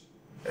ο Λούης,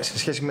 σε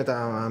σχέση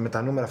με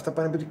τα νούμερα αυτά,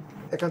 πάνε ότι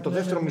έκανε το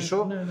δεύτερο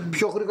μισό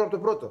πιο γρήγορα από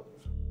το πρώτο.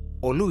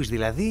 Ο Λούης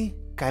δηλαδή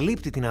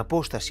καλύπτει την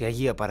απόσταση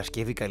Αγία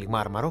Παρασκευή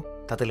Καλιμάρμαρο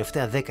τα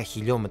τελευταία 10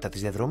 χιλιόμετρα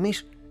της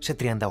διαδρομής σε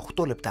 38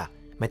 λεπτά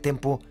με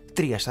τέμπο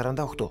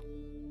 3,48.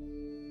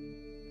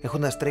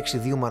 Έχοντας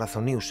τρέξει 2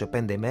 μαραθωνίους σε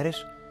 5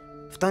 ημέρες,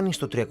 φτάνει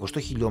στο 30ο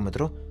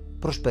χιλιόμετρο,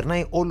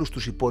 προσπερνάει όλους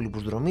τους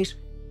υπόλοιπους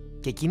δρομείς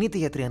και κινείται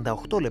για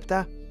 38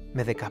 λεπτά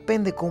με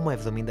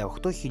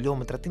 15,78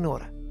 χιλιόμετρα την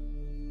ώρα.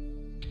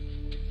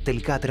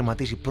 Τελικά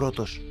τερματίζει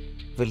πρώτος,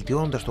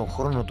 βελτιώνοντας τον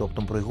χρόνο του από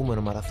τον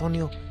προηγούμενο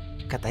μαραθώνιο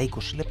κατά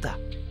 20 λεπτά.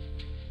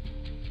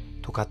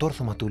 Το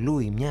κατόρθωμα του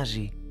Λούη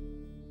μοιάζει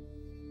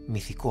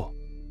μυθικό.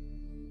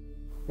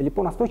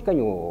 Λοιπόν, αυτό έχει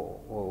κάνει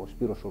ο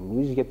Σπύρος ο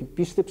Λούης, γιατί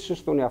πίστεψε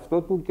στον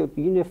εαυτό του και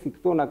ότι είναι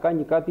εφικτό να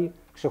κάνει κάτι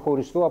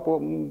ξεχωριστό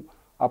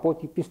από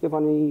ό,τι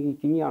πίστευαν οι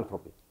κοινοί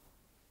άνθρωποι.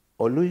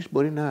 Ο Λούης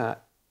μπορεί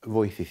να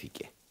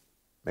βοηθήθηκε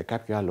με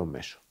κάποιο άλλο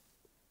μέσο.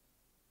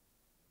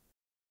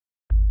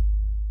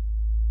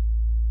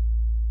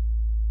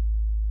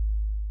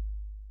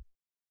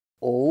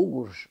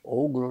 Ο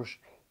Ούγγρος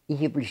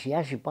είχε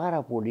πλησιάσει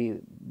πάρα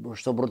πολύ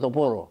στον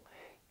πρωτοπόρο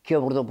και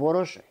ο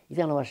πρωτοπόρος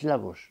ήταν ο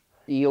Βασιλάκος.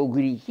 Η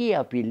ουγγρική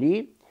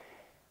απειλή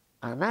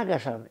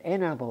ανάγκασαν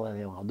έναν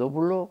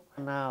Παπαδιαμαντόπουλο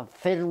να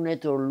φέρουν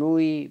το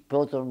Λούη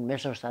πρώτον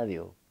μέσα στο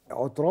στάδιο.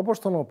 Ο τρόπος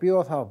τον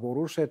οποίο θα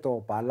μπορούσε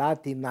το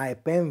παλάτι να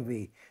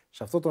επέμβει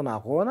σε αυτόν τον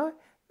αγώνα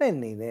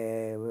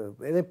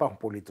δεν υπάρχουν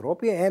πολλοί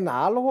τρόποι. Ένα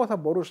άλογο θα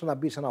μπορούσε να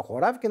μπει σε ένα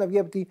χωράφι και να βγει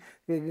από την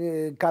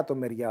κάτω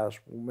μεριά,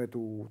 ας πούμε,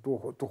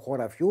 του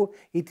χωραφιού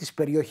ή της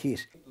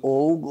περιοχής. Ο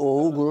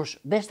Ούγγρος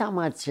δεν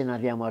σταμάτησε να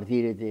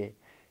διαμαρτύρεται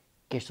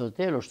και στο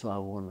τέλος του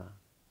αγώνα.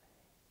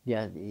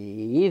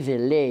 Είδε,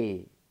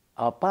 λέει,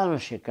 απάνω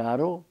σε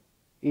κάρο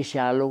ή σε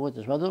άλογο,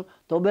 τέλος πάντων,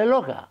 τον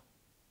Μπελόκα.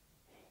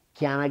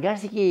 Και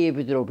αναγκάστηκε η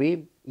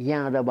Επιτροπή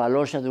για να τα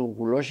μπαλώσει, να τον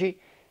κουκουλώσει,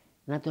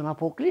 να τον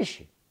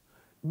αποκλείσει.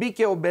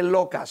 Μπήκε ο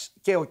Μπελόκας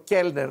και ο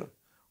Κέλνερ.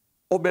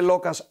 Ο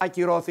Μπελόκας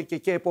ακυρώθηκε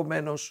και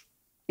επομένως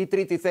η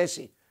τρίτη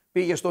θέση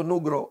πήγε στον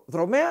Ούγγρο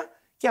δρομέα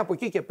και από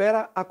εκεί και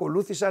πέρα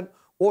ακολούθησαν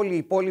όλοι οι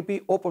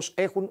υπόλοιποι όπως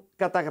έχουν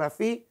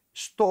καταγραφεί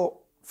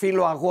στο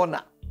φύλλο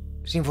αγώνα.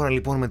 Σύμφωνα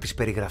λοιπόν με τις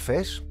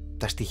περιγραφές,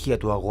 τα στοιχεία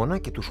του αγώνα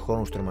και τους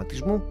χρόνους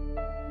τερματισμού,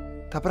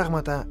 τα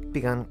πράγματα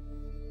πήγαν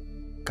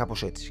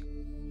κάπως έτσι.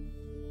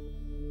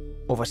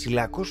 Ο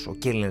Βασιλάκος, ο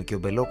Κέλνερ και ο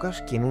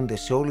Μπελόκας κινούνται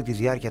σε όλη τη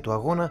διάρκεια του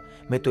αγώνα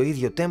με το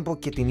ίδιο τέμπο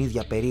και την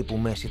ίδια περίπου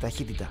μέση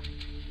ταχύτητα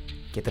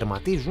και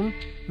τερματίζουν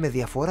με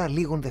διαφορά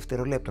λίγων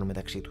δευτερολέπτων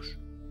μεταξύ τους.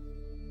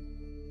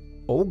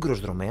 Ο Ούγγρος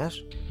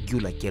δρομέας,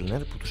 Γκιούλα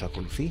Κέλνερ, που τους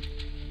ακολουθεί,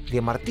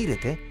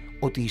 διαμαρτύρεται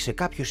ότι σε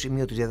κάποιο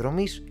σημείο της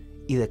διαδρομής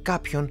είδε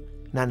κάποιον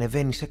να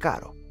ανεβαίνει σε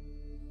κάρο.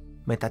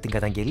 Μετά την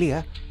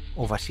καταγγελία,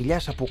 ο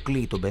βασιλιάς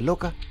αποκλείει τον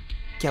Μπελόκα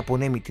και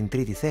απονέμει την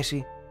τρίτη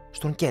θέση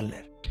στον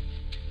Κέλνερ.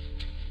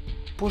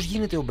 Πώς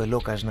γίνεται ο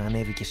Μπελόκας να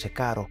ανέβηκε σε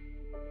κάρο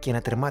και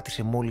να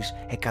τερμάτισε μόλις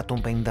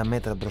 150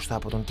 μέτρα μπροστά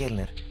από τον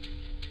Κέλνερ?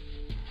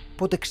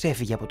 Πότε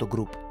ξέφυγε από τον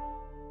γκρουπ?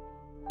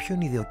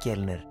 Ποιον είδε ο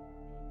Κέλνερ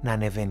να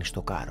ανεβαίνει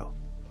στο κάρο?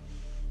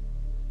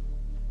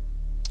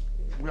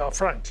 We are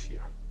frank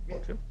here.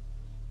 Okay?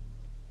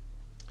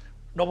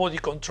 Nobody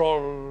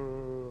control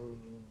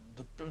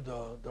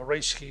the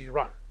race he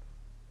ran.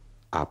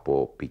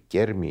 Από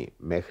Πικέρμη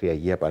μέχρι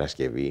Αγία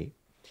Παρασκευή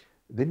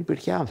δεν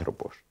υπήρχε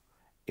άνθρωπος.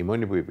 Οι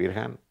μόνοι που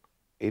υπήρχαν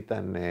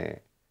ήταν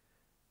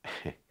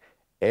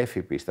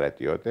έφυποι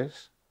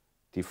στρατιώτες,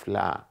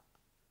 τυφλά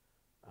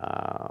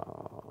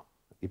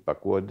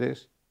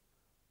υπακούοντες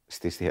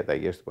στις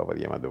διαταγές του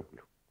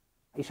Παπαδιαμαντόπουλου.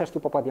 Είσαστε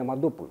ο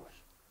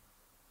Παπαδιαμαντόπουλος,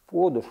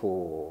 που όντως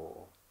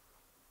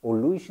ο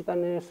Λούης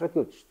ήταν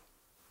στρατιώτης του.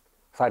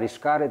 Θα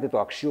ρισκάρετε το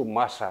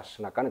αξίωμά σας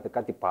να κάνετε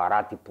κάτι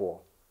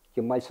παράτυπο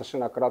και μάλιστα σε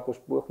ένα κράτος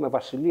που έχουμε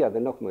βασιλεία,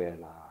 δεν έχουμε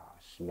ένα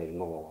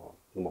σημερινό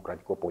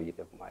δημοκρατικό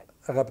πολίτευμα.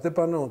 Αγαπητέ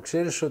Πάνο,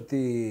 ξέρεις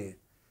ότι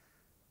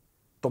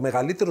το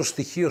μεγαλύτερο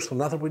στοιχείο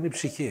στον άνθρωπο είναι η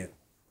ψυχή.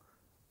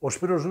 Ο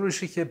Σπύρος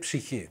Λούης είχε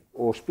ψυχή.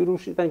 Ο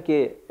Σπύρος ήταν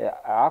και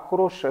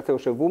άκρος,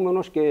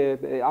 θεοσεβούμενος και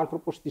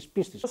άνθρωπος της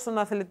πίστης. Στον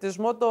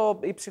αθλητισμό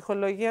η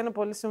ψυχολογία είναι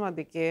πολύ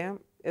σημαντική.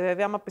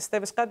 Δηλαδή, άμα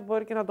πιστεύεις κάτι,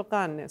 μπορεί και να το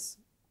κάνεις.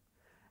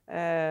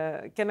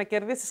 Και να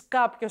κερδίσεις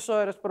κάποιες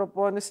ώρες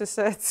προπόνησης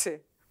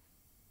έτσι.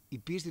 Η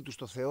πίστη του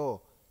στο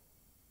Θεό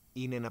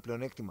είναι ένα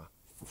πλεονέκτημα?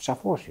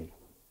 Σαφώς είναι.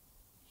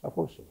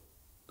 Σαφώς είναι.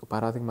 Το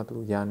παράδειγμα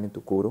του Γιάννη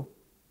του Κούρου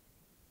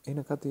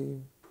είναι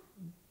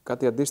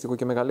κάτι αντίστοιχο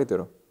και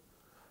μεγαλύτερο.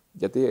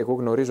 Γιατί εγώ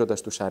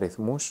γνωρίζοντας τους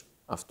αριθμούς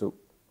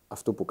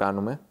αυτού που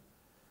κάνουμε,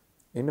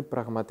 είναι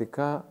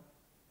πραγματικά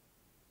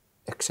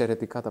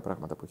εξαιρετικά τα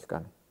πράγματα που έχει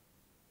κάνει.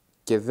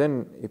 Και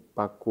δεν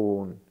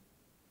υπακούουν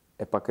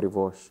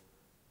επακριβώς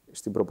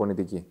στην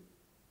προπονητική.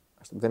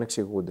 Δεν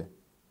εξηγούνται.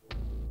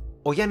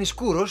 Ο Γιάννης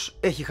Κούρος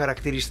έχει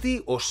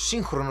χαρακτηριστεί ως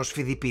σύγχρονος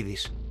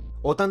Φιδιπίδης.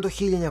 Όταν το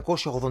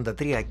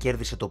 1983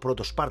 κέρδισε το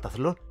πρώτο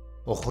Σπάρταθλο,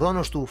 ο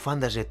χρόνος του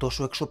φάνταζε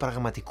τόσο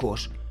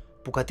εξωπραγματικός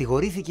που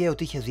κατηγορήθηκε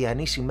ότι είχε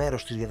διανύσει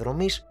μέρος της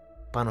διαδρομής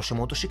πάνω σε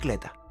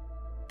μοτοσικλέτα.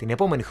 Την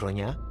επόμενη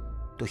χρονιά,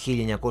 το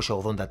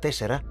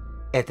 1984,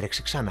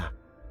 έτρεξε ξανά.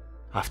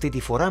 Αυτή τη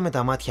φορά με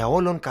τα μάτια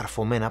όλων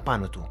καρφωμένα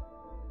πάνω του.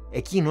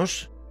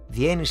 Εκείνος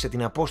διένυσε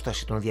την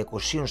απόσταση των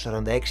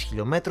 246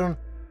 χιλιόμετρων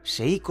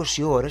σε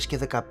 20 ώρες και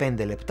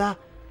 15 λεπτά,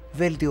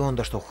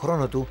 βελτιώντας το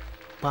χρόνο του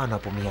πάνω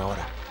από μία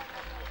ώρα.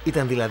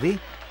 Ήταν δηλαδή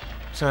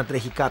σαν να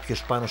τρέχει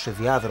κάποιος πάνω σε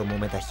διάδρομο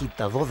με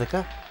ταχύτητα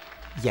 12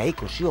 για 20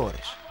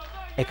 ώρες.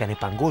 Έκανε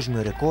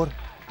παγκόσμιο ρεκόρ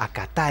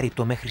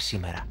ακατάρρυπτο μέχρι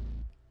σήμερα.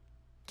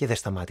 Και δεν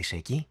σταμάτησε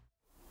εκεί.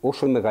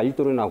 Όσο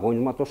μεγαλύτερο είναι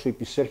αγώνισμα, τόσο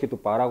υπησέρχεται ο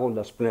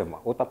παράγοντας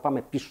πνεύμα. Όταν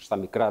πάμε πίσω στα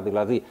μικρά,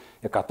 δηλαδή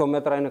 100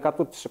 μέτρα είναι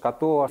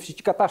 100%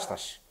 φυσική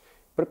κατάσταση.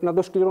 Πρέπει να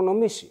το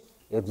κληρονομήσει.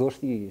 Εδώ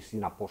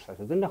στην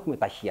απόσταση δεν έχουμε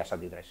ταχείας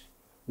αντίδραση.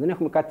 Δεν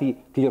έχουμε κάτι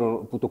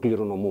που το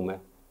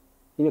κληρονομούμε.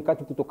 Είναι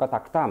κάτι που το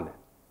κατακτάμε.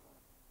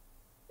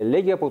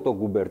 Λέγει από τον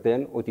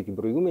Κουμπερτέν ότι την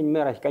προηγούμενη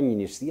μέρα έχει κάνει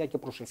νηστεία και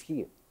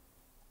προσευχή.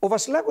 Ο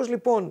Βασιλάκος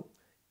λοιπόν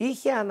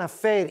είχε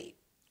αναφέρει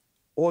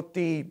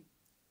ότι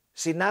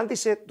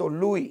συνάντησε τον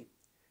Λούη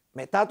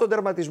μετά τον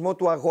τερματισμό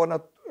του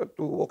αγώνα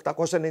του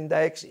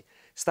 896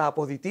 στα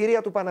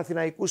αποδυτήρια του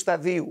Παναθηναϊκού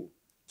σταδίου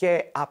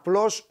και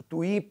απλώς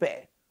του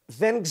είπε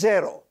 «Δεν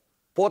ξέρω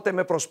πότε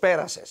με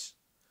προσπέρασες,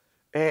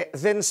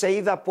 δεν σε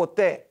είδα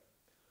ποτέ,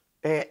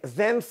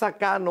 δεν θα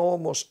κάνω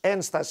όμως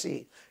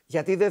ένσταση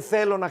γιατί δεν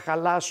θέλω να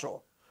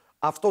χαλάσω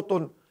αυτό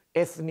τον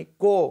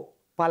εθνικό,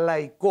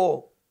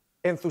 παλαϊκό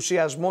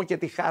ενθουσιασμό και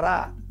τη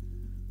χαρά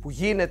που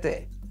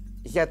γίνεται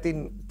για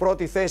την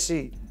πρώτη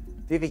θέση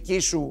τη δική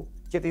σου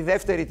και τη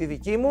δεύτερη τη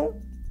δική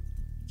μου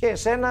και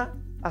εσένα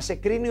ας σε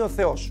κρίνει ο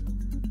Θεός».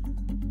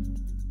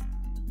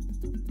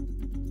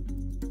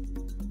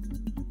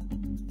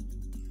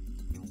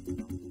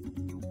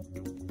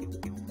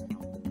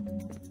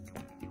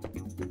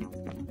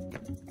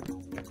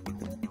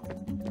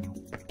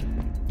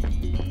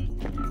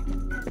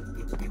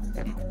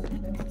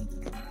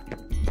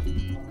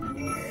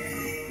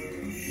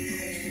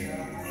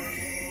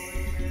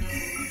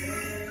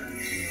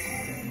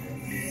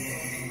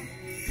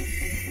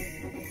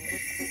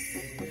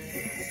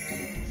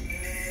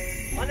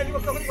 Πάνε λίγο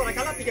πιο γρήγορα,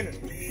 καλά πήγαινες.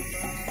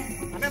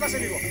 Ανέβασε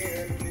λίγο.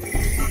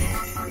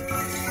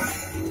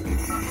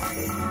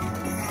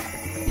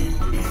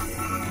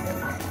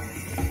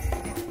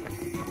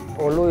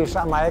 Ο Λούης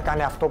άμα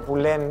έκανε αυτό που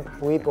λένε,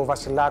 που είπε ο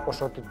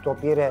Βασιλάκος ότι το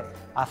πήρε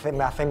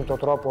με αθέμητο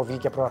τρόπο,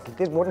 βγήκε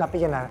προαθλητής, μπορεί να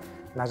πήγε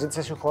να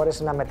ζήτησε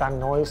συγχώρεση, να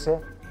μετανόησε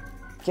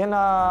και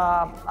να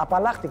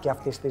απαλλάχτηκε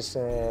αυτής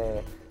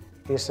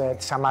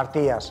της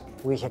αμαρτίας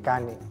που είχε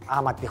κάνει,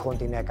 άμα τυχόν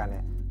την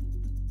έκανε.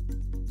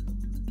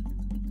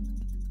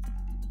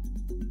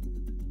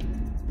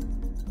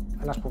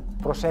 Ένας που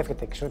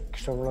προσεύχεται,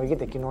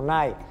 ξεολογείται,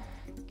 κοινωνάει,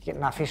 και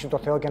να αφήσει το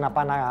Θεό και να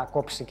πάει να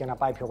κόψει και να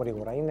πάει πιο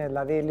γρήγορα. Είναι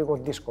δηλαδή λίγο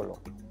δύσκολο.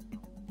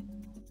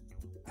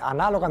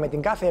 Ανάλογα με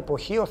την κάθε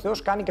εποχή, ο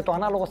Θεός κάνει και το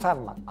ανάλογο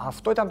θαύμα.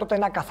 Αυτό ήταν τότε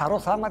ένα καθαρό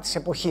θαύμα της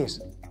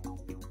εποχής.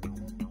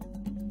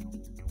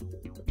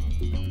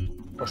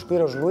 Ο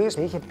Σπύρος Λούης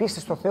είχε πίστη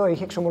στο Θεό,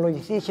 είχε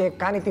εξομολογηθεί, είχε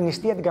κάνει την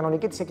νηστεία την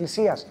κανονική της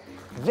Εκκλησίας.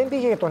 Δεν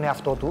πήγε για τον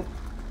εαυτό του,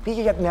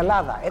 πήγε για την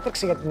Ελλάδα.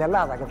 Έτρεξε για την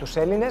Ελλάδα, για τους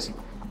Έλληνες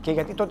και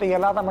γιατί τότε η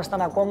Ελλάδα μας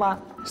ήταν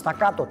ακόμα στα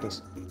κάτω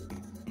της.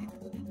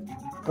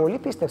 Πολλοί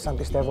πίστευσαν,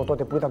 πιστεύω,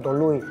 τότε που ήταν το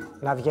Λούη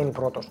να βγαίνει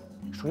πρώτος.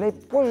 Σου λέει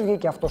πώς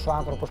βγήκε αυτός ο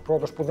άνθρωπος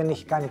πρώτος που δεν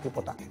έχει κάνει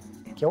τίποτα.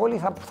 Και όλοι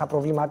θα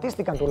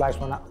προβληματίστηκαν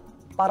τουλάχιστον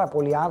πάρα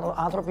πολλοί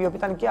άνθρωποι οι οποίοι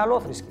ήταν και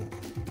αλόθρησκοι.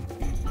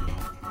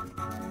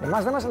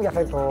 Εμάς δεν μας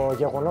ενδιαφέρει το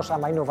γεγονός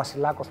άμα είναι ο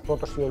Βασιλάκος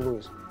πρώτος ή ο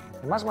Λούης.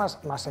 Εμάς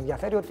μας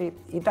ενδιαφέρει ότι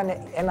ήταν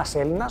ένας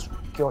Έλληνας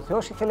και ο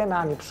Θεός ήθελε να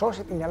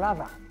ανυψώσει την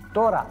Ελλάδα.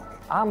 Τώρα,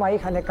 άμα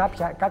είχαν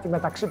κάτι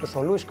μεταξύ τους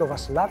ο Λούης και ο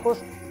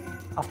Βασιλάκος,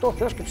 αυτό ο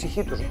Θεός και η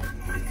ψυχή τους.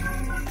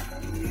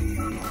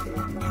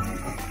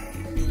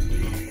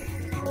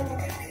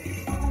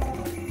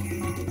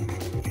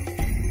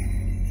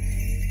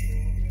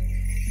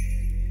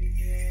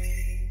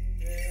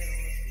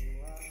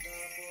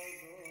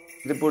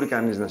 Δεν μπορεί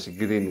κανείς να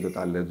συγκρίνει το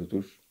ταλέντο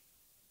τους.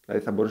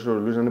 Δηλαδή θα μπορούσε ο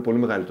Λούης να είναι πολύ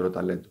μεγαλύτερο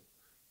ταλέντο.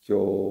 Και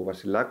ο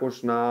Βασιλάκος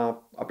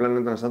απλά να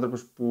ήταν ένας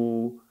άνθρωπος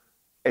που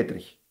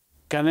έτρεχε.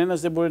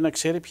 Κανένας δεν μπορεί να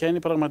ξέρει ποια είναι η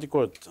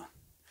πραγματικότητα.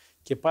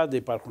 Και πάντα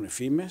υπάρχουν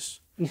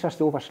φήμες.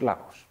 Είσαστε ο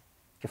Βασιλάκος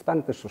και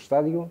φτάνετε στο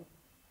στάδιο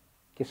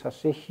και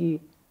σας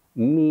έχει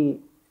μη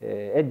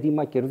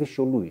έντιμα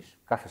κερδίσει ο Λούης.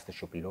 Κάθεστε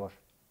σιωπηλός.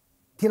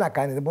 Τι να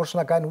κάνει, δεν μπορούσε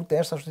να κάνει ούτε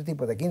έσταση ούτε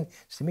τίποτα. Εκείνη τη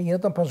στιγμή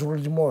γινόταν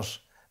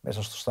παζουρισμός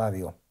μέσα στο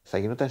στάδιο. Θα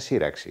γινόταν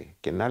σύραξη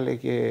και να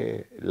έλεγε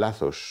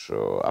λάθος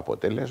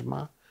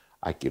αποτέλεσμα,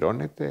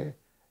 ακυρώνεται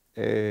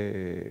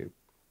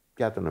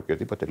για τον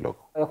οποιοδήποτε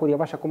λόγο. Έχω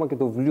διαβάσει ακόμα και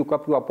το βιβλίο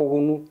κάποιου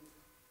απόγονου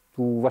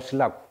του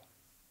Βασιλάκου.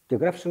 Και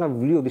γράφει σε ένα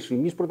βιβλίο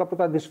δυσφημίζει,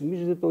 πρώτα-πρώτα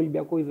δυσφημίζεται το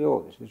Ολυμπιακό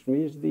ιδεώδες,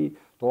 δυσφημίζεται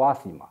το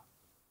άθλημα.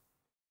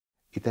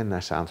 Ήταν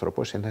ένας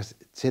άνθρωπος, ένας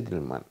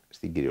gentleman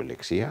στην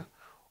κυριολεξία,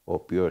 ο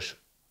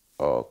οποίος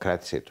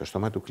κράτησε το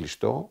στόμα του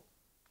κλειστό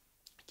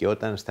και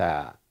όταν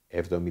στα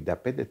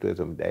 75 του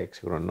 76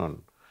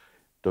 χρονών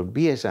τον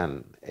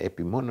πίεζαν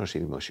επιμόνως οι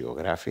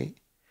δημοσιογράφοι,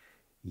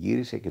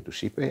 γύρισε και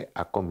τους είπε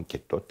ακόμη και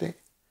τότε: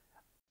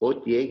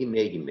 «Ό,τι έγινε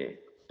έγινε.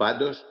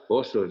 Πάντως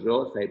όσο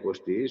ζω θα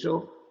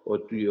υποστηρίζω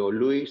ότι ο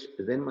Λούης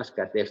δεν μας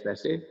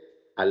κατέφτασε,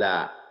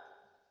 αλλά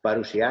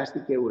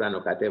παρουσιάστηκε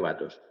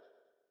ουρανοκατέβατος».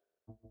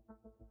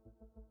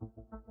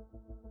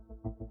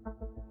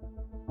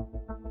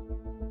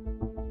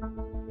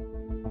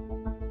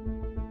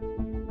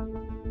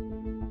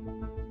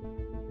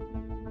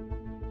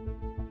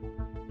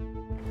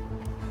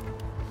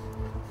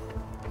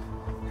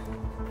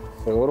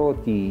 Θεωρώ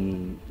ότι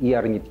οι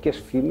αρνητικές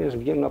φήμες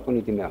βγαίνουν από τον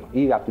ηττημένο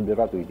ή από την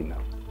πλευρά του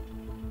ηττημένου.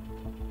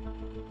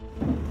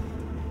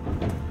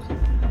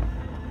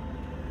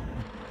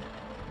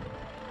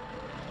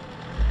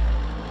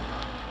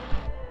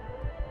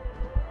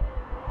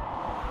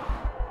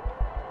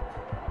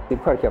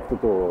 Υπάρχει αυτό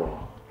το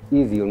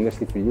ίδιο μέσα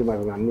στη φυλή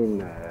μας να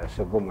μην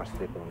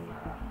σεβόμαστε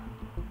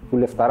τον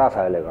λεφταρά,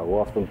 θα έλεγα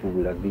εγώ, αυτόν που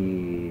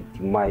δηλαδή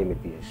τιμάει με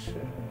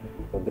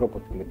τον τρόπο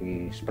του, με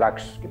τις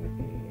πράξεις και με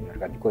την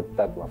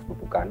εργατικότητά του αυτό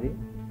που κάνει.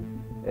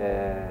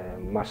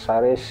 Μας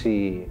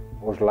αρέσει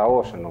ως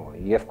λαός εννοώ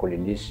η εύκολη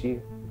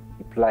λύση,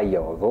 η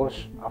πλάγια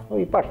οδός, αυτό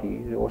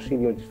υπάρχει ως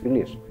ίδιο της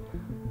φυλής.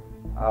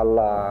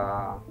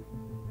 Αλλά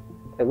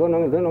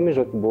εδώ δεν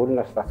νομίζω ότι μπορεί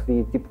να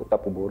σταθεί τίποτα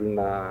που μπορεί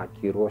να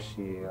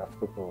ακυρώσει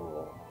αυτό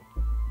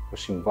το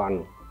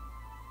συμβάν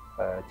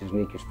της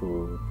νίκης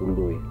του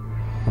Λούη.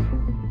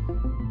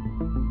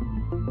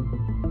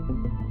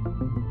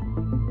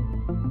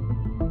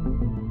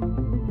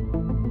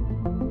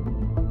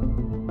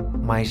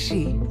 Μα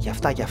εσύ, για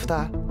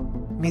αυτά,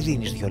 μη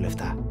δίνεις 2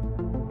 λεφτά.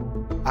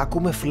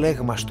 Ακούμε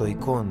φλέγμα στο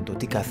εικόν το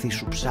τι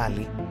καθίσου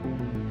ψάλι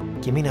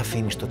και μην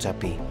αφήνεις το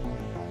τσαπί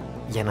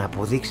για να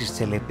αποδείξεις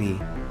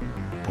τσελεπή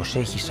πως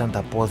έχεις σαν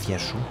τα πόδια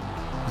σου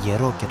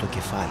γερό και το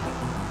κεφάλι.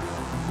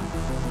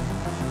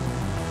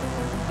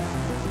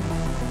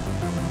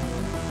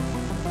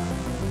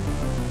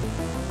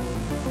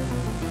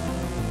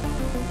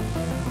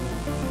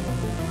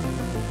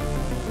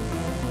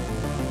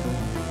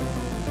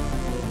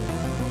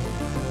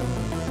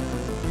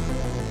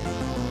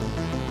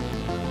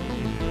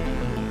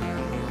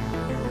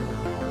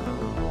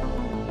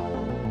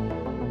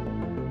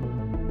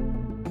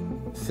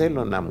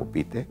 Θέλω να μου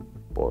πείτε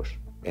πως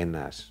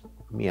ένας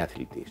μη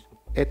αθλητής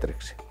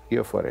έτρεξε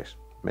 2 φορές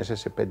μέσα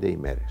σε 5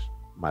 ημέρες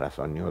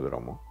μαραθωνιό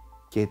δρόμο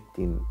και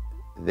την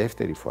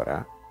δεύτερη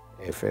φορά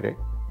έφερε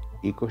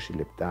 20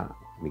 λεπτά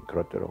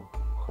μικρότερο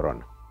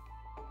χρόνο.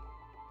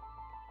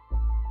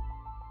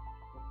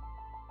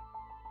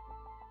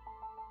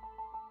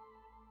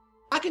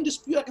 I can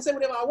dispute, I can say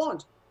whatever I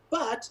want,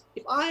 but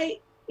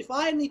if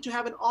I need to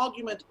have an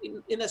argument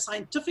in a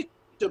scientific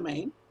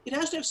domain, it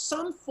has to have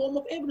some form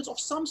of evidence of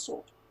some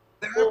sort.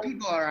 There are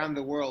people around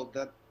the world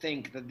that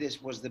think that this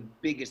was the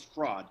biggest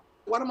fraud.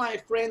 One of my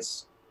friends,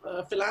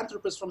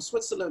 philanthropist from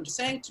Switzerland,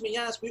 saying to me,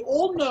 yes, we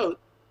all know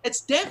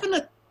it's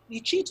definitely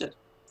cheated.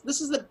 This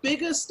is the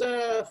biggest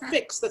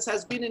fix that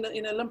has been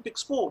in Olympic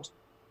sport.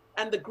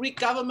 And the Greek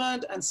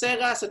government and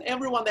Seras and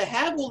everyone, they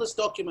have all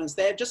these documents.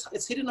 They have just,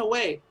 it's hidden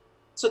away.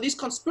 So these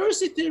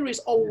conspiracy theories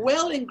are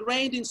well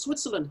ingrained in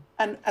Switzerland.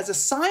 And as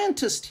a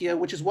scientist here,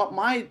 which is what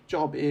my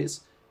job is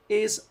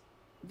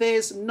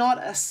there's not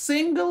a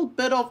single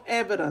bit of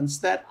evidence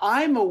that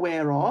I'm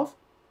aware of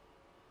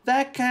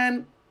that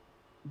can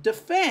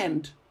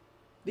defend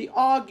the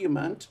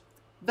argument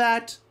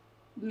that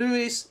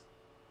Lewis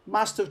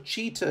must have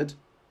cheated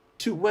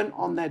to win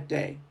on that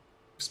day.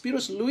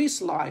 Spyrus Lúis'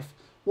 life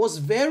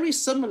was very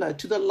similar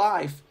to the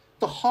life,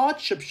 the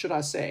hardship, should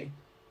I say,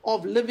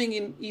 of living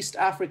in East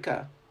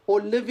Africa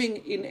or living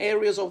in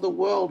areas of the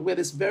world where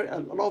there's a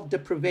lot of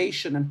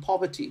deprivation and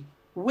poverty.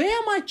 Where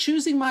am I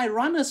choosing my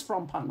runners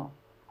from, Pano?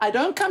 I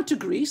don't come to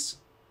Greece.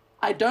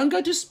 I don't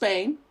go to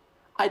Spain.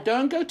 I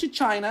don't go to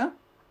China.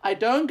 I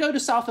don't go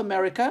to South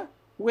America.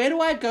 Where do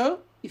I go?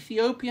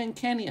 Ethiopia and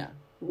Kenya.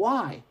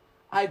 Why?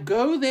 I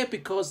go there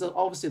because of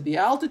obviously the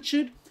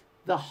altitude,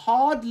 the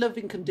hard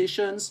living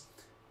conditions,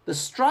 the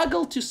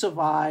struggle to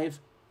survive,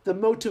 the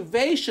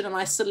motivation, and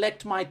I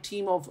select my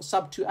team of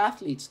sub-2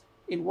 athletes.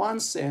 In one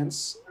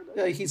sense,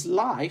 his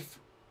life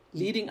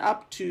leading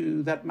up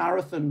to that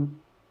marathon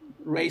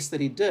race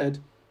that he did,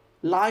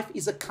 life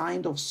is a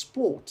kind of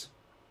sport.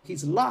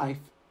 His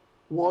life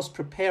was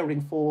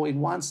preparing for, in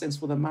one sense,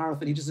 for the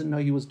marathon. He just didn't know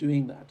he was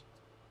doing that.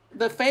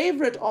 The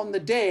favorite on the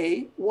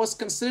day was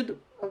considered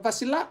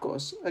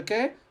Vasilakos,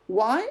 okay?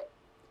 Why?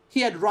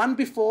 He had run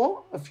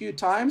before a few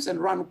times and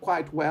run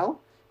quite well.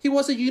 He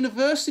was a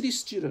university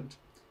student.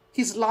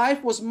 His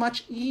life was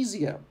much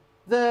easier.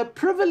 The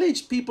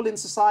privileged people in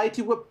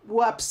society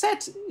were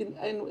upset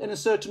in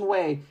a certain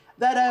way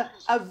that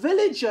a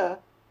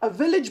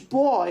village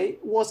boy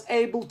was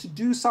able to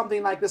do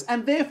something like this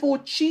and therefore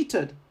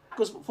cheated.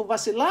 Because for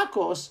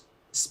Vasilakos,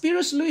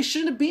 Spyrus Lúis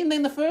shouldn't have been there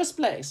in the first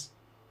place.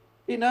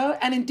 You know,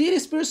 and indeed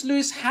if Spyrus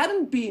Lúis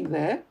hadn't been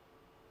there,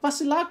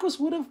 Vasilakos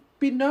would have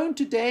been known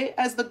today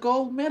as the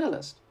gold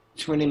medalist.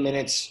 20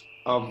 minutes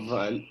of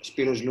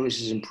Spyrus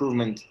Lúis'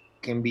 improvement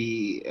can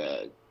be,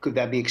 could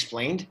that be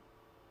explained?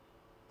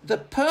 The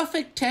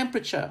perfect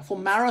temperature for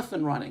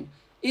marathon running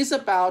is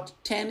about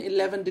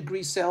 10-11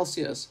 degrees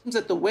Celsius.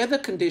 That the weather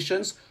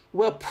conditions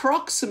were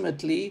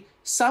approximately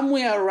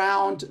somewhere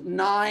around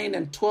 9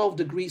 and 12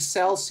 degrees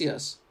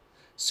Celsius.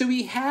 So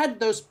he had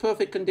those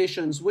perfect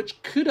conditions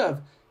which could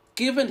have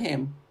given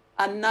him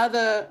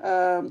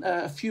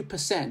another few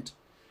percent.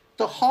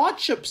 The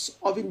hardships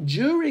of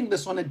enduring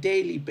this on a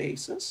daily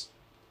basis,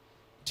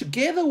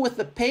 together with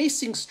the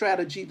pacing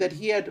strategy that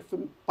he had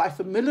by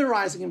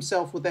familiarizing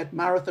himself with that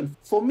marathon,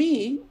 for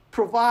me,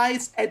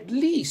 provides at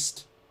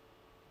least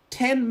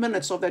 10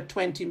 minutes of that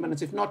 20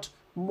 minutes, if not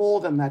more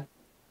than that.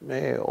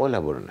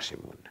 Όλα μπορούν να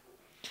συμβούν.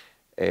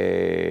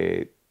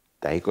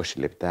 Τα 20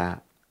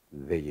 λεπτά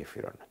δεν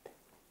γεφυρώνονται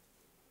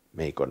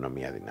με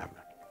οικονομία δυνάμεων.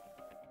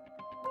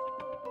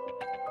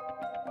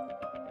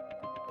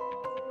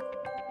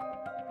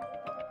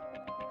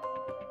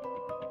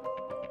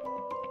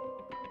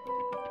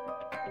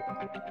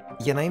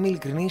 Για να είμαι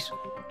ειλικρινής,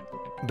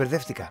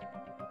 μπερδεύτηκα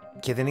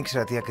και δεν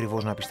ήξερα τι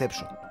ακριβώς να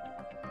πιστέψω.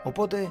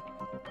 Οπότε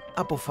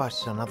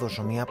αποφάσισα να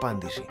δώσω μία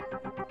απάντηση.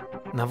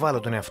 Να βάλω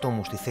τον εαυτό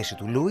μου στη θέση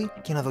του Λούη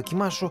και να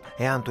δοκιμάσω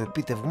εάν το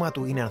επίτευγμά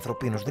του είναι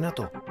ανθρωπίνως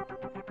δυνατό.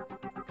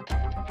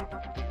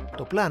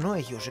 Το πλάνο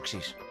έχει ως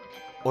εξής.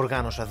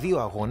 Οργάνωσα 2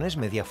 αγώνες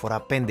με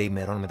διαφορά 5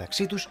 ημερών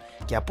μεταξύ τους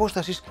και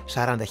απόστασης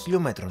 40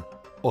 χιλιόμετρων,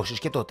 όσες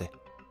και τότε.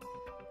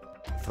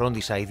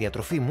 Φρόντισα η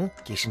διατροφή μου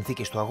και οι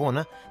συνθήκες του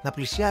αγώνα να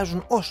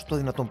πλησιάζουν όσο το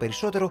δυνατόν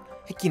περισσότερο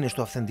εκείνες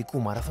του αυθεντικού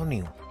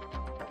μαραθωνίου.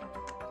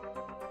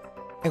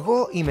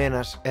 Εγώ είμαι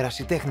ένας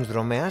ερασιτέχνης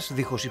δρομέας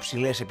δίχως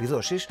υψηλές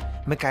επιδόσεις,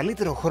 με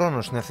καλύτερο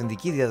χρόνο στην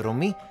αυθεντική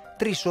διαδρομή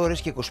 3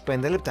 ώρες και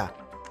 25 λεπτά.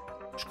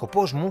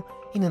 Σκοπός μου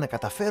είναι να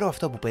καταφέρω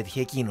αυτό που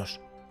πέτυχε εκείνος.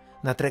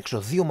 Να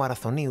τρέξω 2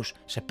 μαραθωνίους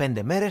σε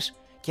 5 μέρες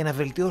και να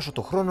βελτιώσω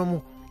το χρόνο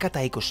μου κατά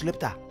 20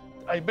 λεπτά.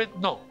 I bet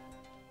no.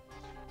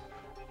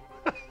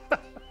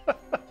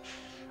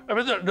 I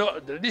bet no.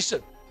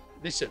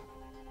 Listen.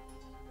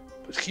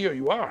 But here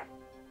you are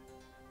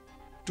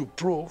to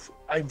prove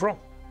I'm wrong.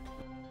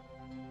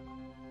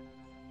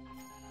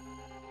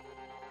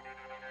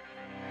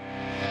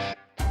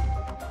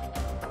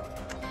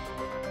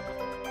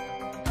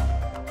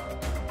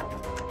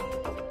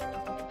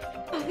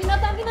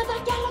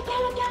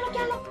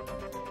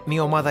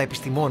 Μια ομάδα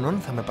επιστημόνων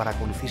θα με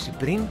παρακολουθήσει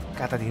πριν,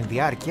 κατά την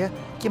διάρκεια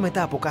και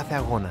μετά από κάθε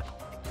αγώνα.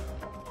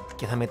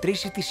 Και θα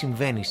μετρήσει τι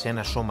συμβαίνει σε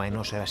ένα σώμα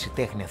ενός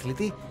ερασιτέχνη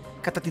αθλητή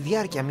κατά τη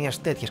διάρκεια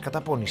μιας τέτοιας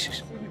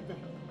καταπώνησης.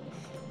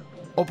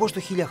 Όπως το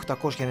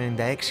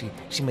 1896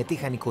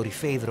 συμμετείχαν οι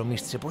κορυφαίοι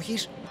δρομείς της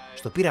εποχής,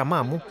 στο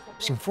πείραμά μου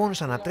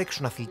συμφώνησαν να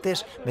τρέξουν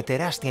αθλητές με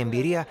τεράστια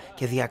εμπειρία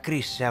και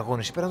διακρίσεις σε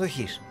αγώνες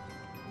υπεραδοχής.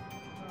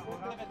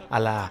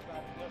 Αλλά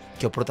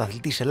και ο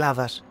πρωταθλητής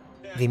Ελλάδας,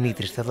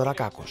 Δημήτρης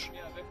Θεοδωρακάκος.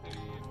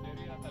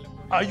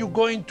 Are you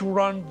going to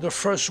run the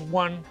first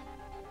one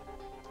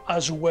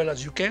as well as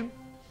you can?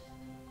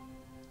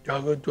 You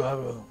are going to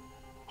have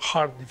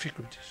hard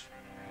difficulties.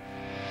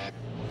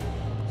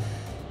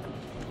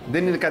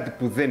 Δεν είναι κάτι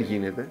που δεν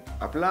γίνεται,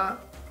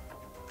 απλά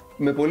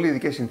με πολύ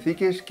ειδικές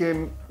συνθήκες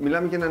και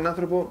μιλάμε για έναν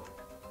άνθρωπο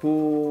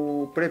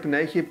που πρέπει να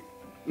έχει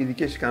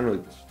ειδικές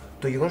ικανότητες.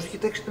 Το γεγονός ότι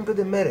είχε τρέξει πριν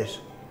 5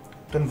 μέρες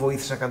τον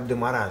βοήθησε να κάνει τον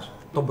ντεμαράζ.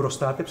 Τον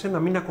προστάτεψε να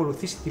μην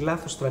ακολουθήσει τη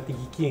λάθος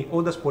στρατηγική.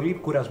 Όντας πολύ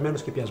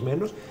κουρασμένος και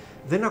πιασμένος,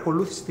 δεν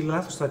ακολούθησε τη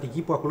λάθος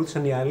στρατηγική που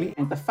ακολούθησαν οι άλλοι.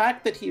 And the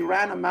fact that he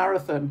ran a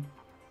marathon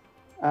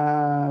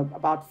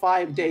about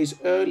 5 days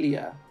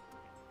earlier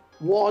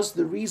was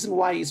the reason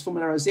why his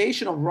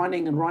familiarization of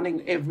running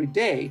every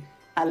day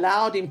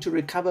allowed him to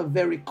recover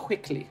very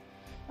quickly.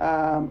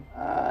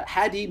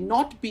 Had he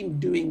not been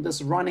doing this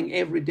running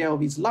every day of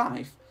his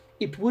life,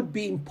 it would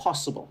be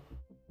impossible.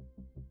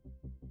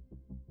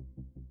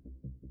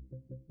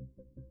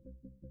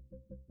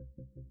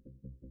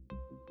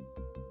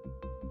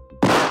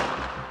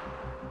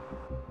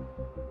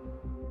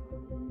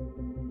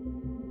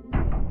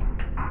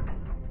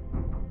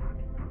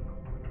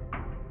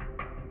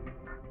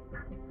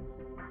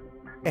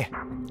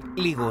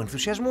 Λίγο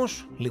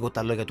ενθουσιασμός, λίγο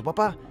τα λόγια του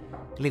παπά,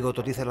 λίγο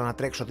το ότι ήθελα να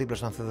τρέξω δίπλα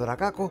στον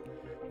Θεοδωρακάκο,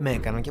 με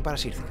έκαναν και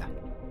παρασύρθηκα.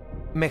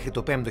 Μέχρι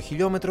το 5ο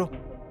χιλιόμετρο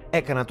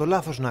έκανα το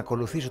λάθος να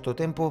ακολουθήσω το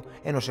τέμπο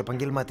ενός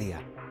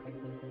επαγγελματία.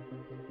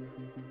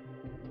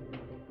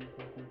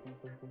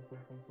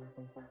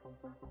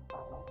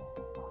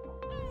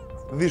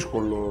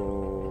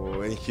 Δύσκολο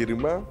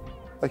εγχείρημα,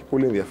 θα έχει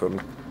πολύ ενδιαφέρον.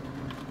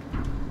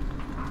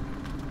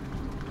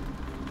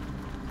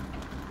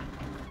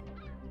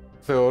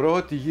 Θεωρώ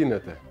ότι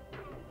γίνεται.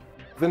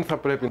 Δεν θα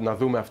πρέπει να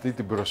δούμε αυτή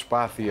την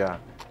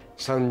προσπάθεια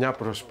σαν μια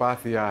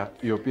προσπάθεια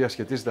η οποία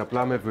σχετίζεται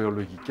απλά με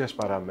βιολογικές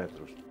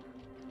παραμέτρους.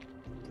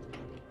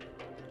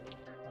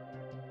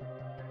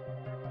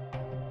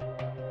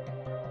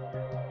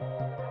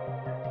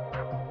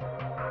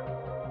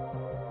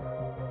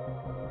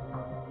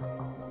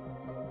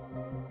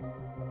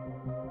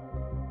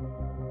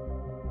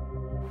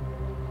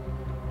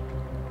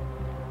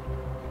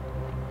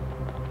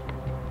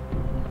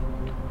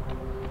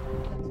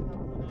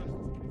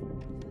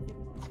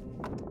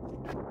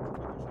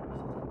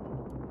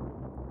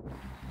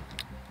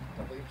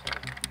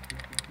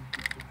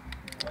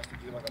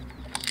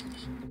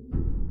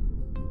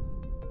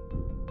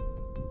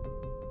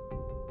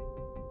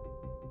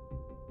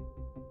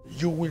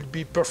 You will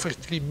be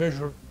perfectly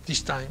measured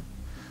this time.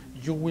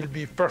 You will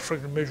be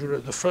perfectly measured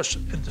at the first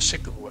and the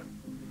second one.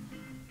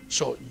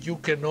 So you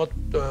cannot,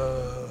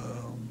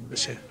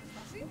 let's say,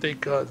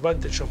 take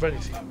advantage of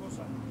anything.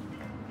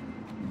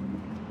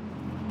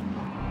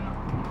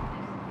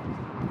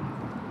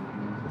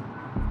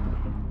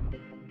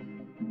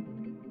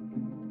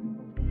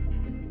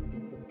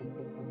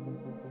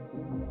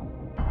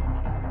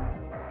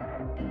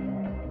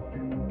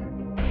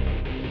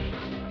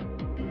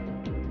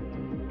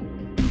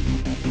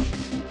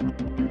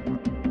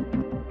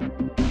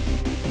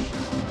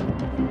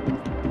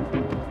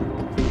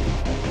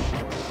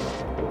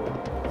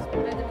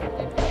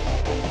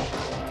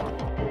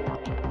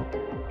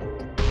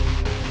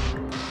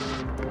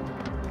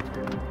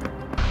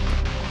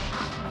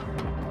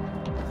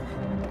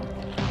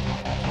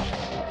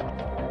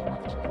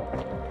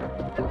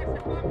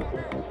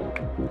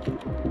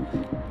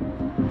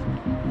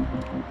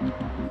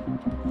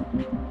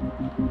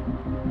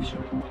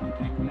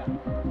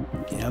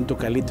 το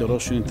καλύτερό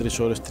σου είναι 3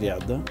 ώρες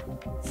 30,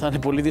 θα είναι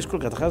πολύ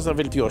δύσκολο καταρχάς να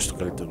βελτιώσεις το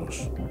καλύτερό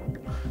σου.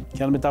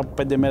 Και αν μετά από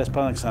 5 μέρες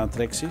πας να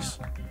ξανατρέξεις,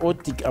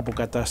 ό,τι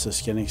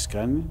αποκατάσταση και αν έχεις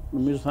κάνει,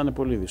 νομίζω θα είναι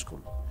πολύ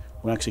δύσκολο.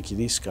 Μπορεί να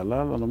ξεκινήσεις καλά,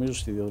 αλλά νομίζω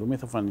στη διαδρομή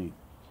θα φανεί.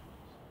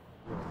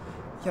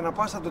 Για να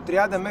πας από το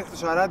 30 μέχρι το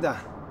 40,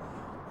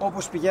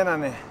 όπως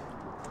πηγαίνανε.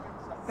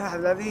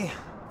 Δηλαδή...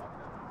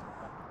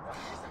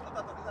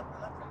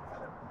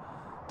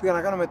 Πήγα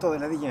να κάνω μετό,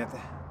 δηλαδή γίνεται.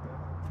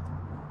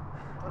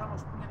 Τώρα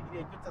μας πούνε την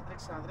Κυριακή ότι θα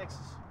τρέξεις να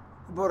τρέξεις.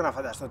 Δεν μπορώ να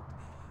φανταστώ.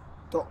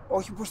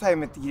 Όχι πώς θα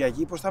είμαι την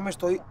Κυριακή, πώς θα είμαι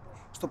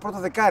στο πρώτο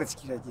δεκάρι της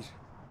Κυριακής.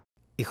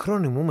 Οι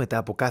χρόνοι μου μετά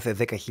από κάθε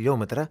 10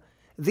 χιλιόμετρα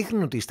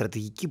δείχνουν ότι η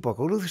στρατηγική που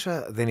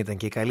ακολούθησα δεν ήταν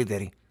και η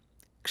καλύτερη.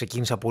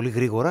 Ξεκίνησα πολύ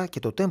γρήγορα και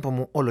το τέμπο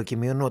μου όλο και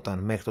μειωνόταν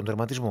μέχρι τον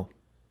τερματισμό.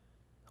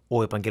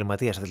 Ο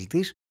επαγγελματίας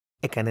αθλητής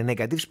έκανε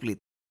negative split,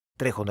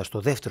 τρέχοντας το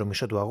δεύτερο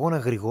μισό του αγώνα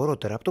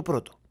γρηγορότερα από το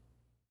πρώτο.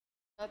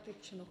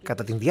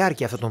 Κατά τη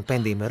διάρκεια αυτών των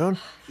 5 ημερών,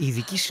 οι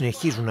ειδικοί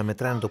συνεχίζουν να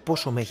μετράνε το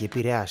πόσο με έχει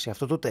επηρεάσει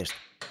αυτό το τεστ.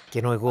 Και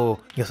ενώ εγώ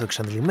νιώθω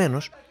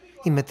εξαντλημένος,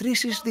 οι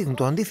μετρήσεις δείχνουν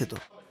το αντίθετο.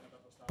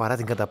 Παρά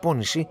την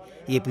καταπώνηση,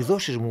 οι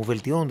επιδόσεις μου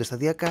βελτιώνονται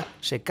σταδιακά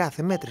σε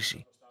κάθε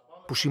μέτρηση.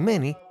 Που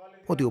σημαίνει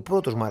ότι ο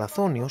πρώτος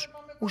μαραθώνιος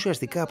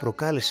ουσιαστικά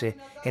προκάλεσε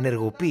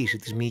ενεργοποίηση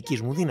της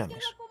μυϊκής μου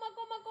δύναμης.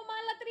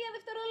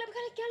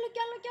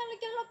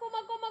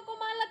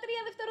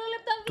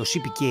 Το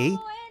CPK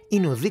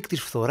είναι ο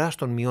δείκτης φθοράς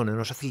των μειών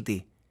ενός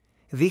αθλητή.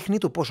 Δείχνει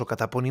το πόσο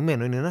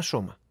καταπονημένο είναι ένα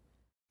σώμα.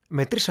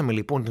 Μετρήσαμε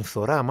λοιπόν την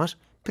φθορά μας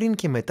πριν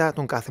και μετά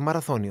τον κάθε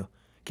μαραθώνιο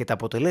και τα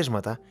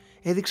αποτελέσματα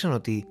έδειξαν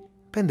ότι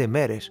 5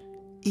 μέρες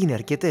είναι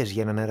αρκετές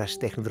για έναν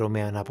ερασιτέχνη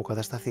δρομέα να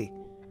αποκατασταθεί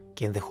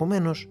και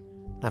ενδεχομένως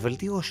να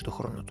βελτιώσει το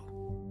χρόνο του.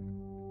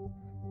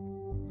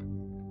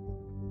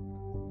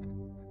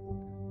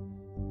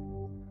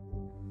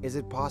 Is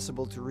it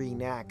possible to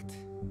reenact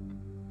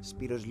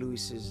Σπύρος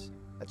Λούης'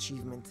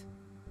 achievement?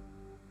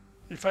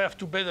 If I have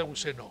to bet, I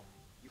would say no.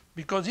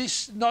 Because it's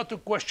not a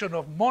question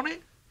of money.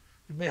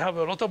 You may have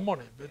a lot of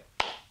money,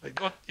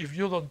 but if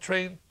you don't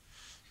train,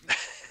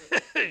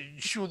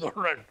 you don't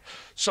run.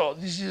 So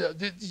this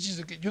is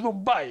the you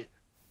don't buy.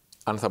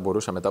 Αν θα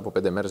μπορούσα μετά από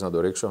 5 μέρες να το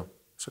ρίξω,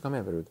 σε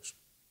καμία περίπτωση.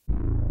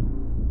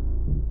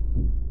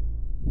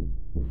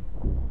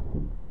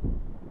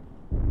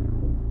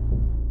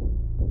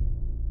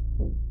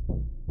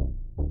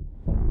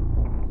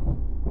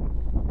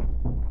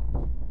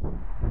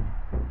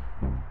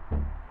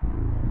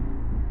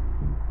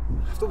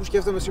 Αυτό που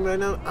σκέφτομαι σήμερα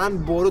είναι αν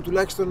μπορώ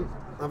τουλάχιστον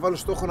να βάλω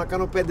στόχο να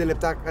κάνω 5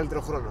 λεπτά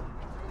καλύτερο χρόνο.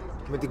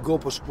 Με την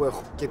κόπωση που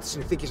έχω και τις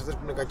συνθήκες αυτές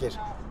που είναι κακές.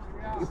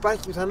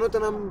 Υπάρχει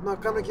πιθανότητα να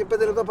κάνω και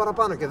 5 λεπτά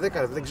παραπάνω και 10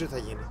 λεπτά, δεν ξέρω τι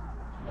θα γίνει.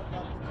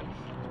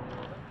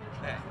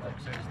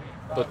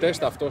 Το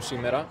τεστ αυτό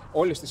σήμερα,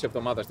 όλες τις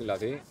εβδομάδες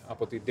δηλαδή,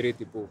 από την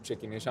Τρίτη που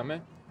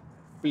ξεκινήσαμε,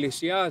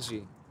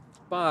 πλησιάζει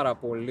πάρα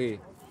πολύ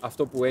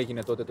αυτό που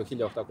έγινε τότε το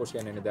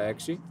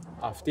 1896.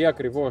 Αυτή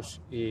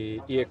ακριβώς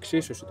η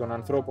εξίσωση των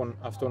ανθρώπων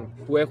αυτών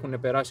που έχουν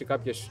περάσει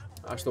κάποιες,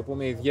 ας το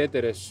πούμε,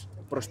 ιδιαίτερες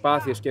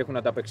προσπάθειες και έχουν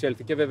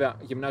ανταπεξέλθει και βέβαια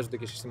γυμνάζονται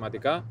και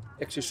συστηματικά,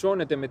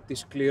 εξισώνεται με τη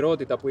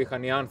σκληρότητα που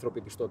είχαν οι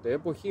άνθρωποι της τότε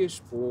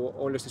εποχής, που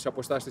όλες τις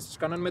αποστάσεις τις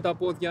κάναν με τα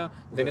πόδια,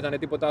 δεν ήταν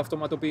τίποτα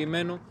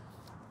αυτοματοποιημένο.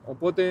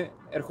 Οπότε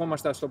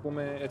ερχόμαστε, ας το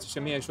πούμε, έτσι, σε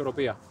μια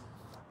ισορροπία.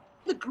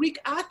 The Greek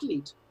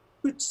athlete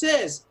who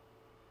says,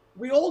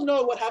 we all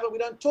know what happened,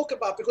 we don't talk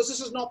about because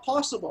this is not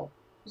possible.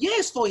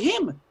 Yes, for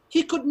him,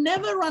 he could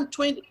never run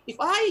 20. If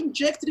I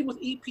injected him with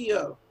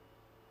EPO,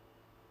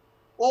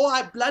 or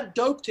I blood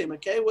doped him,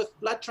 okay, with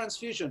blood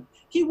transfusion,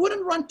 he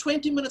wouldn't run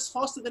 20 minutes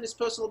faster than his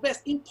personal best.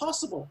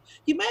 Impossible.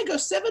 He may go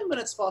 7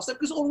 minutes faster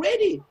because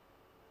already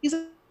he's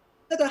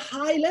at a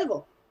high level.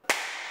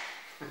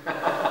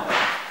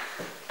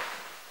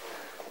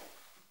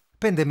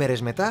 5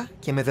 μέρες μετά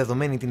και με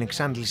δεδομένη την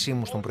εξάντλησή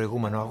μου στον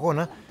προηγούμενο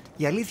αγώνα,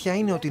 η αλήθεια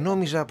είναι ότι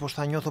νόμιζα πως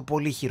θα νιώθω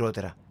πολύ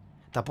χειρότερα.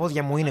 Τα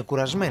πόδια μου είναι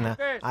κουρασμένα,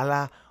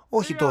 αλλά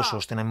όχι τόσο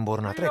ώστε να μην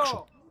μπορώ να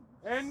τρέξω.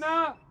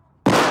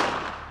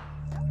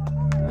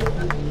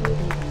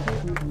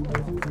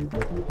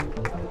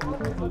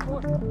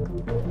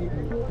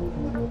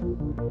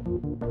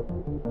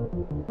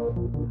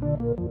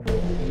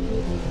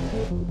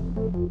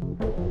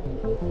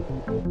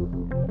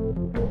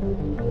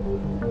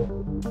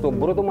 Στον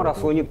πρώτο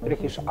μαραθώνιο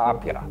τρέχεις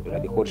άπειρα,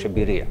 δηλαδή χωρίς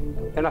εμπειρία.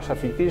 Ένας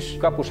αθλητής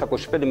κάπου στα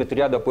 25 με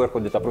 30 που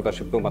έρχονται τα πρώτα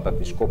συμπτώματα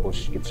της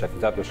κόπωσης και της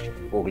αφυδάτωσης και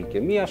της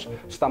υπογλυκαιμίας,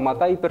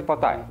 σταματάει,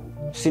 περπατάει.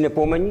 Στην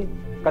επόμενη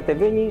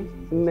κατεβαίνει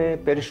με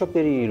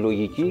περισσότερη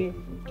λογική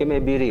και με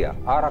εμπειρία.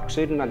 Άρα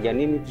ξέρει να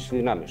διανύμει τις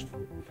δυνάμεις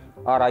του.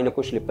 Άρα είναι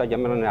 20 λεπτά για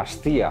μένα είναι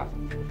αστεία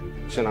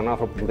σε έναν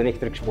άνθρωπο που δεν έχει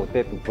τρέξει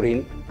ποτέ του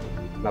πριν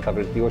να τα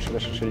βελτιώσει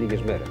μέσα σε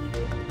λίγες μέρες.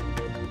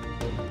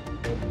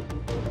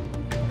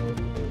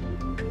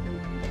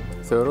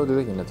 Θεωρώ ότι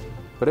δεν γίνεται.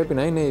 Πρέπει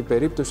να είναι η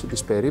περίπτωση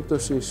της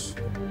περίπτωσης.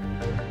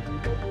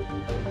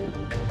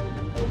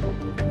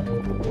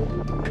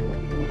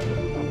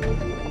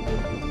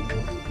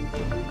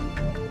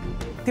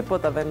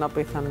 Τίποτα δεν είναι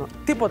απίθανο.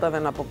 Τίποτα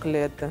δεν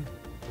αποκλείεται.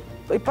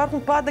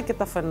 Υπάρχουν πάντα και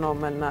τα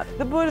φαινόμενα.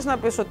 Δεν μπορείς να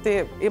πεις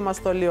ότι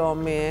είμαστε όλοι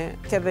όμοιοι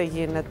και δεν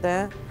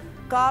γίνεται.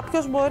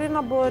 Κάποιος μπορεί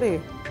να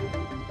μπορεί.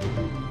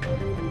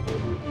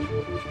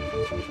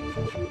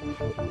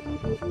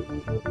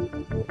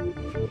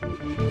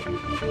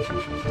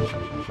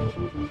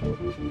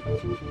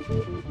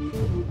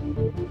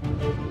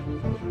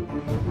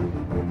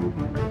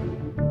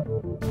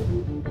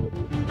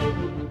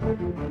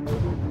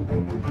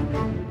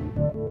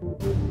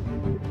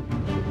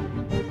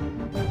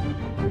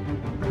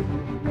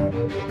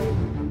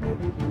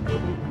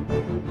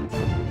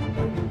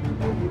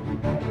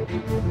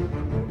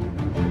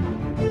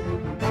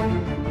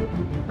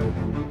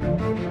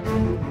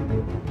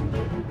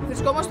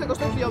 Βρισκόμαστε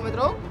στο 20ο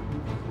χιλιόμετρο.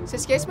 Σε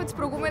σχέση με τις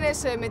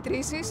προηγούμενες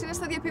μετρήσεις, είναι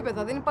στα ίδια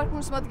επίπεδα. Δεν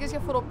υπάρχουν σημαντικές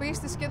διαφοροποίησεις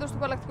στη συγκέντρωση του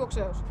υπαλλακτικού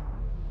οξέως.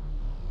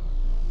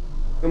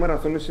 Ο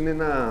Μαραθώνιος είναι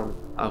ένα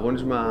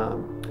αγώνισμα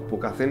που ο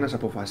καθένας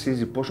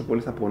αποφασίζει πόσο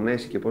πολύ θα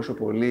πονέσει και πόσο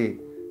πολύ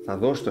θα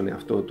δώσει τον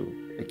εαυτό του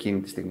εκείνη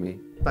τη στιγμή.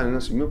 Ήταν ένα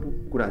σημείο που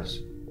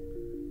κουράζεσαι.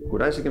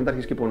 Κουράζεσαι και μετά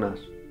αρχίζεις και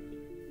πονάς.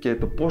 Και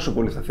το πόσο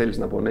πολύ θα θέλεις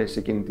να πονέσεις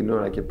εκείνη την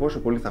ώρα και πόσο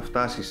πολύ θα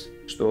φτάσεις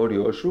στο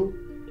όριό σου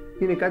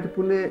είναι κάτι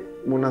που είναι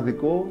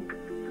μοναδικό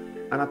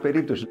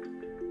αναπερίπτωση.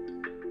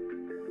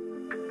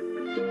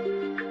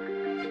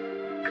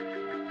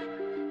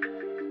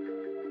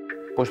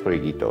 Πώς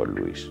προηγείται ο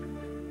Λούης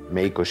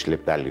με 20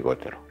 λεπτά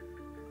λιγότερο?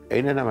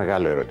 Είναι ένα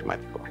μεγάλο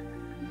ερωτηματικό.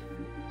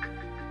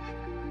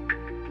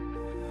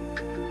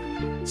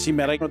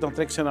 Σήμερα, όταν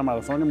τρέξει ένα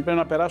μαραθώνιο, πρέπει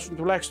να περάσουν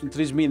τουλάχιστον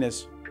 3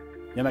 μήνες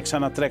για να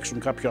ξανατρέξουν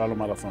κάποιο άλλο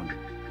μαραθώνιο.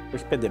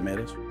 Όχι 5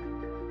 μέρες.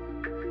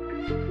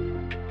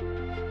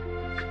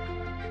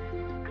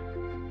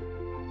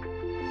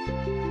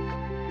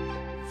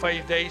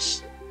 Five days,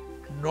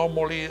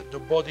 normally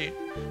the body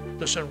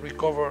doesn't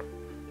recover,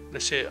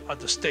 let's say, at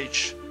the stage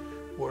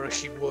where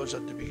he was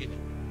at the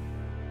beginning.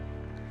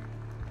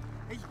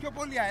 Έχει πιο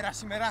πολύ αέρα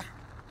σήμερα.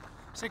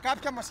 Σε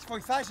κάποια μας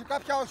βοηθάει, σε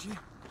κάποια όχι.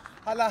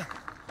 Αλλά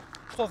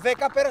στο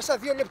 10 πέρασα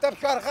 2 λεπτά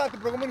πιο αργά την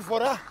προηγούμενη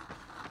φορά,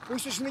 που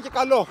ίσως είναι και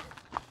καλό.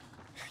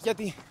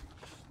 Γιατί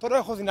τώρα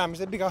έχω δυνάμεις,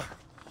 δεν πήγα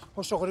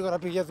όσο γρήγορα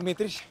πήγε ο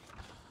Δημήτρης.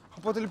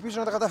 Οπότε ελπίζω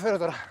να τα καταφέρω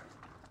τώρα.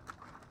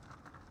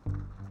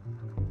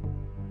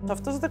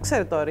 Αυτός δεν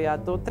ξέρει τα όρια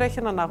του. Τρέχει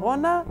έναν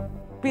αγώνα,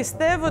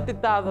 πιστεύω ότι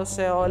τα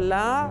έδωσε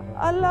όλα,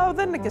 αλλά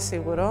δεν είναι και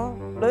σίγουρο.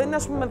 Δηλαδή,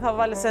 ας πούμε, θα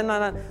βάλεις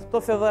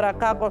το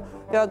Θεοδωρακάκο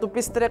και να του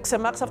πεις τρέξε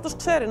Max, αυτός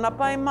ξέρει να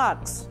πάει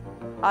Max.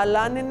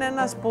 Αλλά αν είναι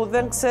ένας που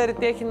δεν ξέρει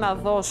τι έχει να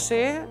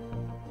δώσει,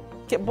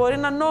 και μπορεί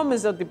να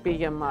νόμιζε ότι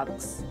πήγε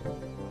Max.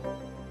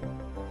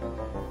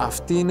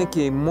 Αυτή είναι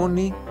και η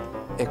μόνη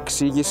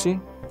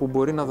εξήγηση που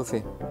μπορεί να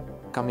δοθεί.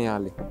 Καμία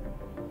άλλη.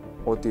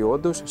 Ότι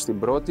όντως στην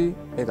πρώτη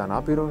ήταν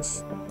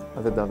άπειρος,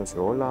 δεν τα έδωσε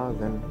όλα,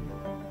 δεν...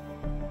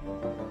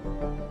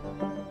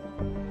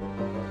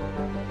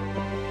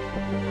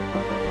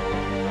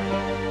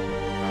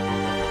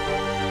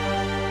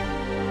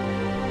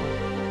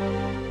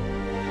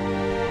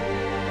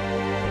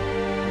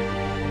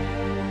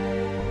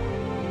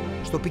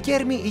 Στο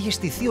Πικέρμι είχε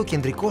στηθεί ο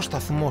κεντρικός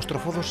σταθμός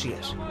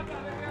τροφοδοσίας.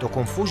 Το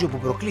κομφούζιο που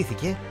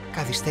προκλήθηκε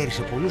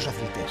καθυστέρησε πολλούς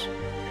αθλητές.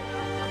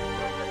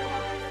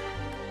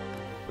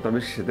 Όταν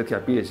βρίσκεσαι σε τέτοια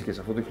πίεση και σε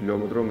αυτό το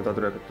χιλιόμετρο, μετά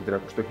το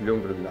 30ο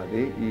χιλιόμετρο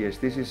δηλαδή, οι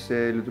αισθήσεις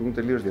λειτουργούν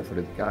τελείως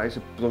διαφορετικά.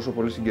 Είσαι τόσο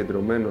πολύ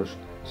συγκεντρωμένος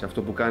σε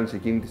αυτό που κάνεις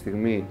εκείνη τη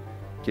στιγμή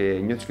και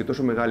νιώθεις και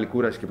τόσο μεγάλη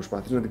κούραση και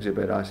προσπαθείς να την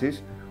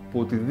ξεπεράσεις,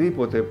 που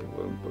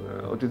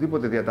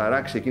οτιδήποτε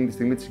διαταράξει εκείνη τη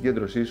στιγμή τη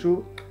συγκέντρωσή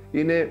σου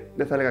είναι,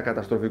 δεν θα έλεγα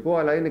καταστροφικό,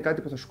 αλλά είναι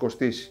κάτι που θα σου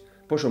κοστίσει.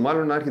 Πόσο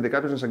μάλλον να έρχεται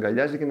κάποιος να σε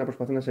αγκαλιάζει και να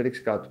προσπαθεί να σε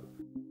ρίξει κάτω.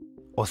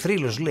 Ο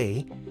θρύλος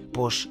λέει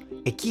πως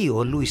εκεί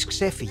ο Λούης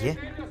ξέφυγε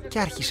και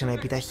άρχισε να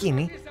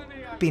επιταχύνει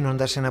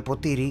πίνοντας ένα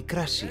ποτήρι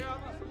κρασί.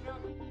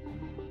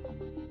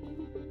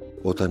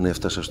 Όταν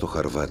έφτασα στο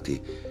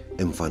Χαρβάτι,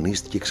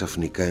 εμφανίστηκε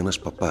ξαφνικά ένας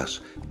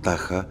παπάς,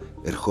 τάχα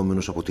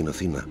ερχόμενος από την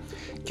Αθήνα,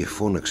 και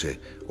φώναξε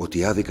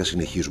ότι άδικα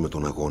συνεχίζουμε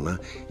τον αγώνα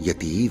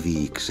γιατί ήδη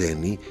οι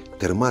ξένοι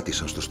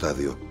τερμάτισαν στο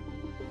στάδιο.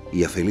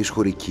 Οι αφελείς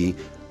χωρικοί,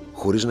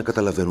 χωρίς να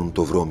καταλαβαίνουν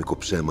το βρώμικο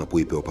ψέμα που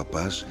είπε ο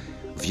παπάς,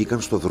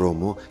 βγήκαν στο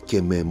δρόμο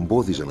και με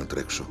εμπόδιζαν να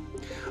τρέξω.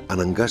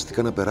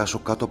 Αναγκάστηκα να περάσω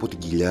κάτω από την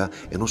κοιλιά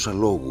ενός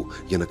αλόγου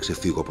για να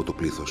ξεφύγω από το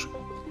πλήθος.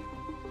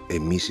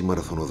 Εμείς οι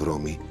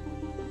μαραθωνοδρόμοι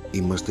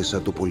είμαστε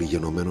σαν το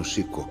πολυγενωμένο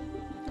σίκο.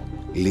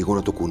 Λίγο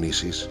να το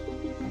κουνήσεις,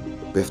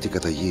 πέφτει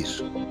κατά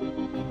γης.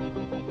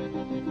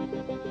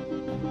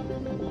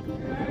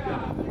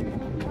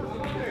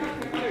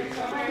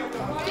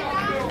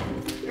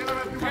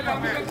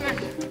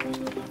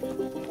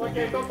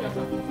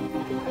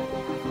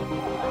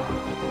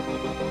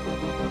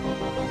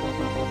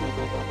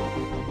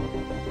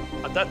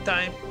 At that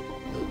time,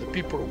 the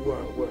people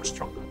were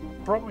stronger.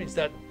 The problem is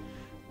that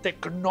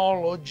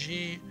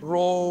technology,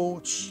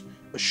 roads,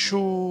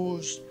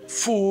 shoes,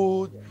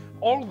 food,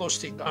 all those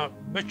things are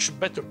much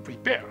better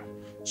prepared.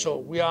 So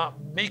we are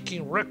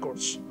making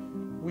records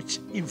which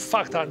in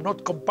fact are not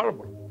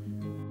comparable.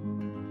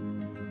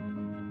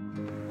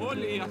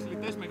 Όλοι οι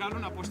αθλητές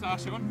μεγάλων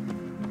αποστάσεων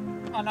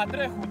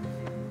ανατρέχουν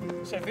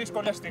σε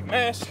δύσκολες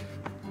στιγμές,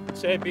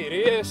 σε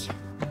εμπειρίες,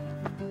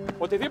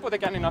 οτιδήποτε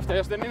κι αν είναι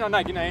αυτές, δεν είναι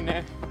ανάγκη να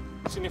είναι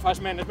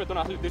συνυφασμένες με τον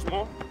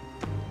αθλητισμό.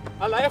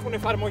 αλλά έχουν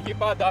εφαρμογή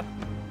πάντα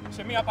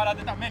σε μια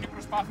παρατεταμένη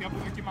προσπάθεια που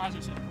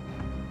δοκιμάζεσαι.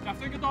 Και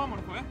αυτό είναι και το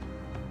όμορφο,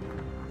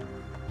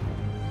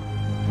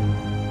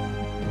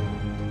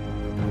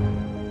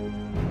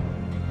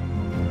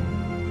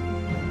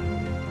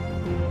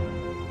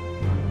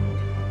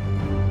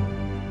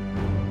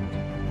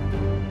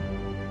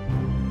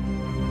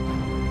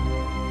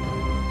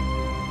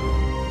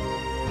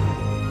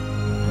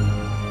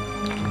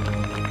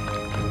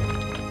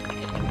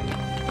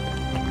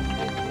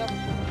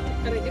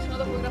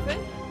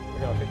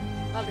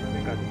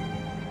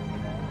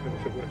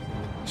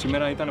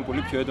 Σήμερα ήταν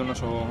πολύ πιο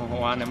έντονος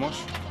ο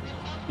άνεμος.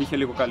 Είχε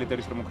λίγο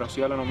καλύτερη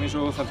θερμοκρασία, αλλά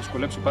νομίζω θα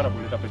δυσκολέψει πάρα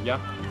πολύ τα παιδιά.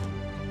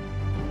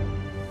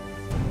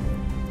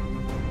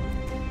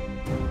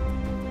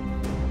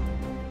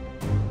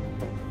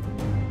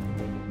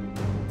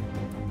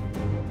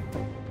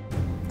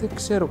 Δεν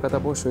ξέρω κατά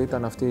πόσο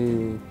ήταν αυτή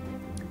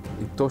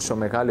η τόσο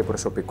μεγάλη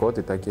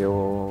προσωπικότητα και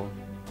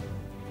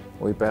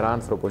ο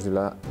υπεράνθρωπος,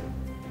 δηλαδή.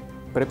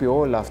 Πρέπει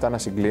όλα αυτά να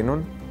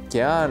συγκλίνουν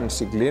και αν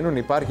συγκλίνουν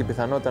υπάρχει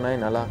πιθανότητα να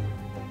είναι, αλλά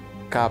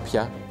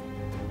κάποια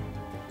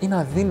είναι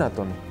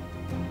αδύνατον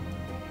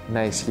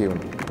να ισχύουν.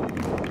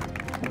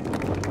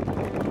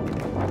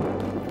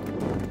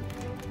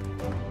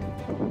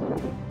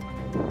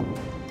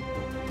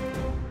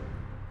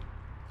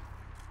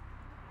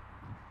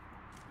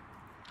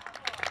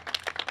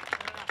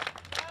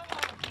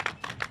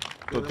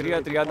 Το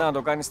 3.30 να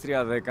το κάνεις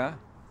 3.10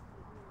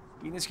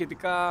 είναι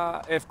σχετικά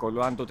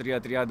εύκολο, αν το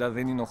 3.30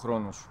 δεν είναι ο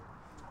χρόνος.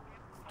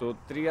 Το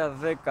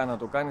 3.10 να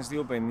το κάνεις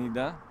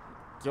 2.50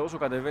 και όσο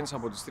κατεβαίνεις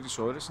από τις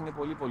 3 ώρες είναι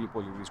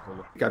πολύ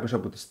δύσκολο. Κάποιος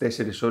από τις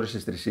 4 ώρες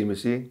στις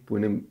 3.30 που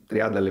είναι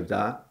 30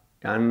 λεπτά,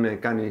 αν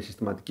κάνει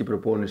συστηματική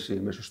προπόνηση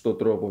με σωστό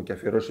τρόπο και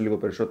αφιερώσει λίγο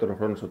περισσότερο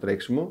χρόνο στο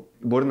τρέξιμο,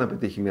 μπορεί να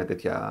πετύχει μια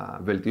τέτοια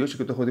βελτίωση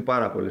και το έχω δει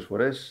πάρα πολλές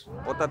φορές.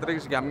 Όταν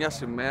τρέχεις για μια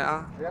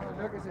σημαία,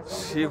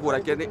 σίγουρα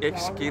και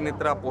έχεις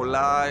κίνητρα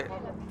πολλά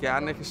και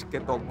αν έχεις και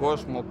τον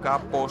κόσμο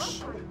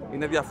κάπως,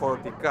 είναι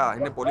διαφορετικά,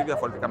 είναι πολύ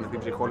διαφορετικά με την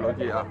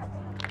ψυχολογία.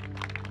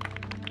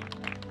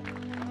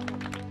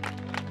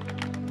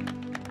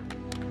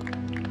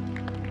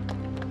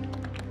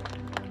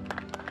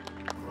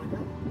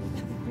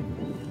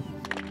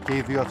 Και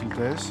οι δύο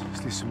αθλητές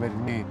στη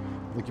σημερινή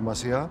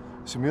δοκιμασία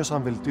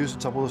σημείωσαν βελτίωση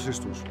της απόδοσής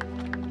τους.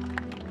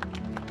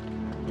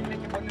 Είναι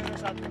και πολύ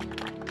ωραίος άντρας.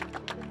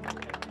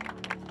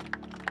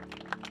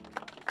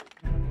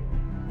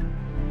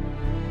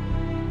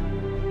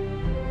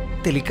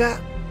 Τελικά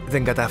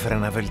δεν κατάφερα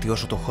να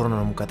βελτιώσω το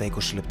χρόνο μου κατά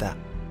 20 λεπτά.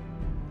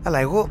 Αλλά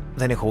εγώ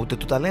δεν έχω ούτε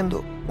το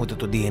ταλέντο, ούτε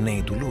το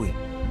DNA του Λούη.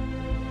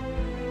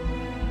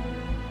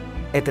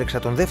 Έτρεξα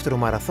τον δεύτερο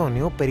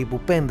μαραθώνιο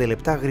περίπου 5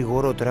 λεπτά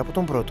γρηγορότερα από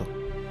τον πρώτο.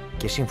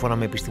 Και σύμφωνα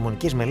με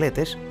επιστημονικές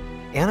μελέτες,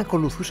 εάν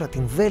ακολουθούσα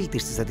την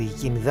βέλτιστη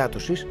στρατηγική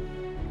ενυδάτωσης,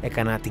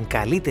 έκανα την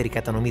καλύτερη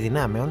κατανομή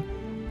δυνάμεων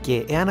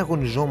και εάν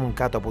αγωνιζόμουν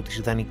κάτω από τις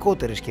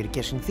ιδανικότερες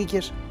καιρικές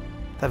συνθήκες,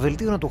 θα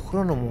βελτίωνα το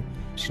χρόνο μου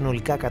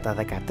συνολικά κατά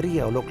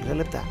 13 ολόκληρα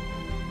λεπτά.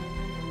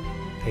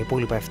 Τα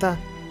υπόλοιπα 7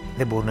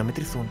 δεν μπορούν να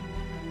μετρηθούν.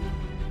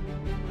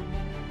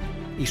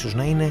 Ίσως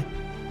να είναι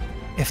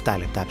 7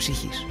 λεπτά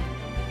ψυχής.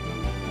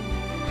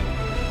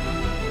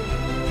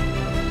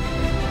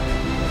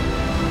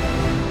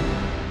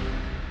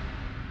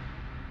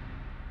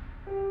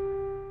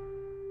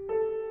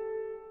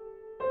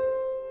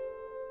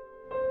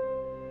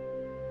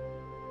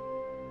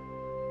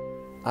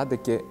 Άντε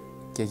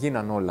και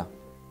γίναν όλα,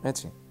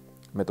 έτσι,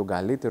 με τον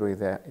καλύτερο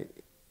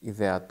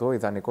ιδεατό,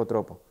 ιδανικό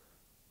τρόπο.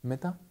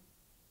 Μετά.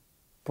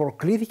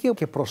 Προκλήθηκε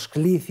και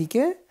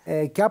προσκλήθηκε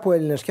και από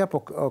Έλληνες και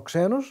από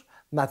ξένους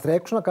να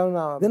τρέξουν, να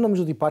κάνουν. Δεν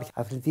νομίζω ότι υπάρχει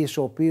αθλητής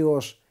ο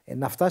οποίος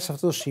να φτάσει σε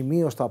αυτό το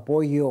σημείο στο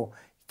απόγειο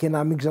και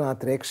να μην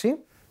ξανατρέξει.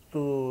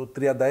 Του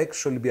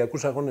 36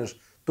 Ολυμπιακούς Αγώνες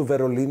του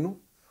Βερολίνου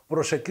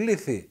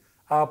προσεκλήθη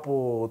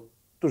από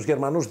τους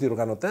Γερμανούς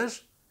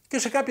διοργανωτές και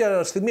σε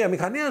κάποια στιγμή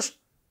αμηχανίας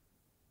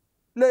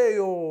λέει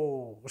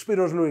ο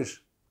Σπύρος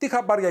Λούης, τι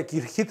χαμπάρια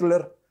κύριε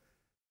Χίτλερ.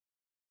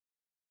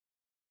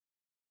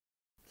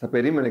 Θα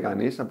περίμενε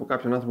κανείς από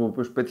κάποιον άνθρωπο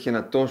που πέτυχε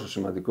ένα τόσο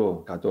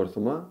σημαντικό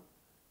κατόρθωμα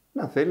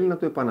να θέλει να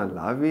το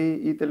επαναλάβει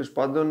ή τέλος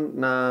πάντων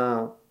να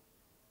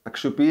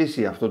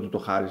αξιοποιήσει αυτό το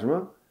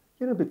χάρισμα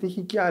για να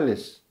πετύχει και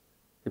άλλες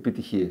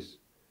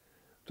επιτυχίες.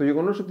 Το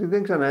γεγονός ότι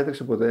δεν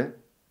ξαναέτρεξε ποτέ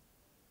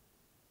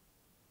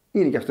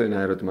είναι και αυτό ένα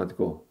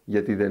ερωτηματικό.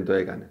 Γιατί δεν το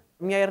έκανε.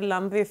 Μια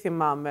Ιρλανδή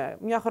θυμάμαι.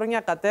 Μια χρονιά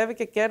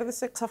κατέβηκε,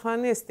 κέρδισε,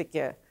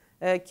 εξαφανίστηκε.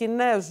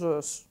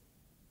 Κινέζους.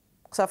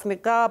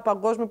 Ξαφνικά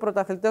παγκόσμιο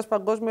πρωταθλητές,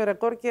 παγκόσμιο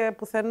ρεκόρ και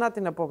πουθενά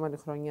την επόμενη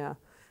χρονιά.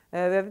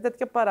 Δηλαδή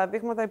τέτοια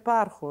παραδείγματα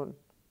υπάρχουν.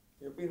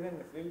 Οι οποίοι δεν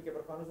είναι θρύλοι και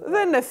προφανώς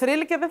δεν είναι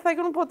θρύλοι και δεν θα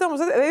γίνουν ποτέ όμως.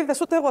 Δηλαδή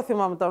ούτε εγώ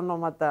θυμάμαι τα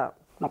ονόματα.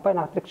 Να πάει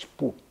να τρέξει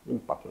πού? Δεν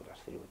υπάρχουν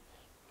δραστηριότητες.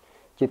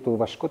 Και το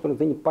βασικότερο,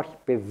 δεν υπάρχει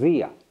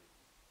παιδεία.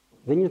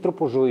 Δεν είναι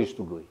τρόπο ζωής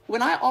του Λούη.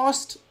 When I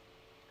asked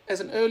as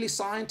an early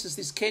scientist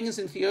these Kenyans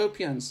and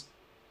Ethiopians,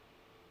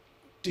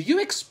 do you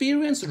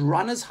experience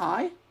runner's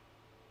high?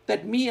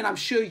 That me and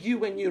I'm sure you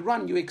when you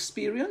run you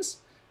experience?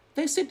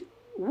 They said,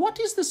 what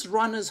is this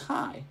runner's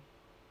high?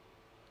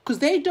 Because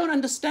they don't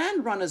understand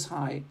runner's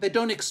high. They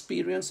don't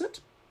experience it.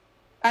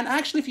 And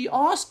actually, if you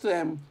ask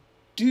them,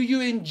 do you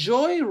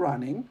enjoy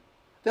running?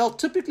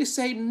 They'll typically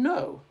say no.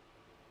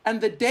 And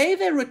the day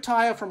they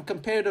retire from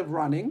competitive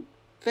running,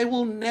 they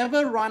will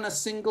never run a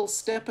single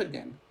step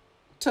again,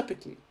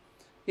 typically.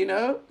 You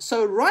know, so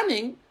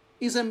running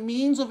is a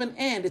means of an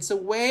end. It's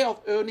a way of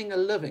earning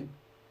a living.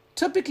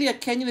 Typically, a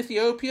Kenyan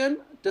Ethiopian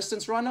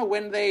distance runner,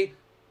 when they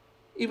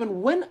even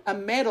win a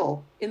medal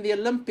in the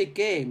Olympic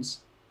Games,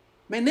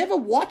 may never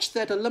watch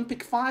that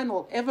Olympic final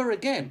ever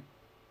again.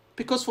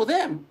 Because for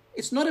them,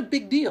 it's not a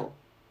big deal.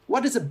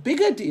 What is a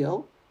bigger deal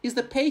is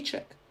the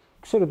paycheck.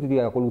 Ξέρω ότι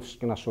ακολούθησε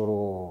και ένα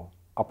σωρό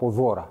από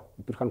δώρα.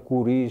 Υπήρχαν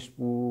κουρίς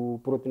που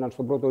πρότειναν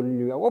στον πρώτο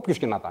Ολυμπιακό, όποιος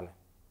και να ήταν.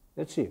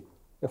 Έτσι.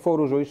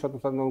 Εφόρου ζωής θα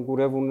τον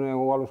κουρεύουν,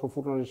 ο άλλος ο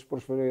φούρνος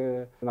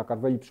πρόσφερε ένα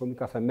καρβέλι ψωμί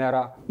κάθε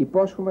μέρα.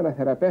 Υπόσχομαι να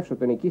θεραπεύσω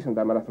τον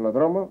νικήσαντα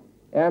μαραθωνοδρόμο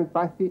εάν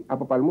πάθει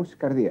από παλμούς της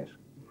καρδίας.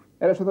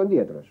 Ένας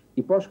οδοντίατρος.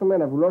 Υπόσχομαι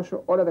να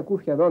βουλώσω όλα τα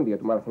κούφια δόντια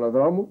του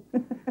μαραθωνοδρόμου.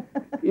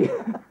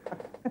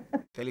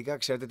 Τελικά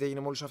ξέρετε τι έγινε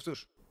με όλους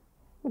αυτούς?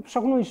 Τους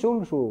αγνώρισε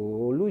όλους ο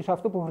Λούης.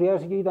 Αυτό που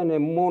χρειάζεται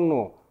ήταν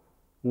μόνο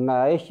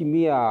να έχει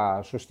μια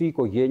σωστή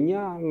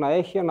οικογένεια, να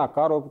έχει ένα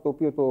κάρο, το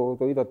οποίο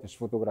το είδατε στις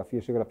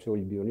φωτογραφίες, έγραψε ο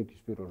Ολυμπιονίκης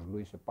Σπύρος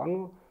Λούης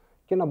επάνω,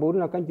 και να μπορεί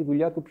να κάνει τη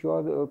δουλειά του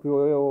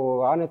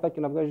πιο άνετα και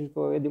να βγάζει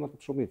το έντοιμα του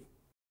ψωμί του.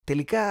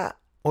 Τελικά,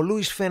 ο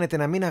Λούης φαίνεται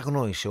να μην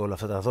αγνόησε όλα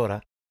αυτά τα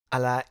δώρα,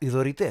 αλλά οι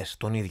δωρητές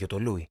τον ίδιο το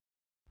Λούη.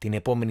 Την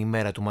επόμενη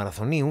μέρα του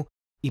Μαραθωνίου,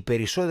 οι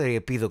περισσότεροι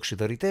επίδοξοι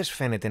δωρητές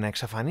φαίνεται να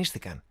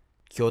εξαφανίστηκαν,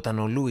 και όταν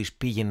ο Λούης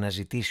πήγαινε να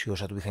ζητήσει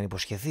όσα του είχαν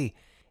υποσχεθεί,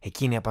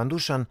 εκείνοι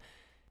απαντούσαν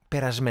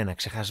περασμένα,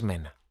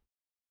 ξεχασμένα.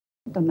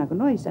 Τον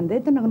αγνόησαν,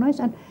 δεν τον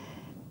αγνόησαν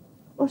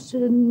ως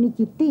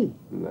νικητή.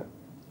 Ναι.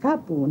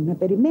 Κάπου να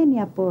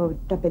περιμένει από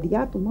τα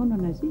παιδιά του μόνο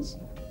να ζήσει.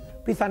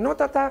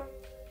 Πιθανότατα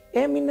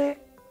έμεινε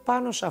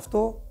πάνω σε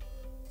αυτό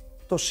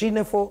το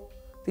σύννεφο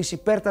της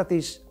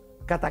υπέρτατης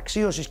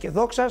καταξίωσης και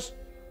δόξας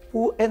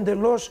που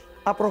εντελώς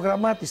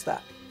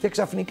απρογραμμάτιστα και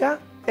ξαφνικά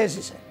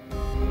έζησε.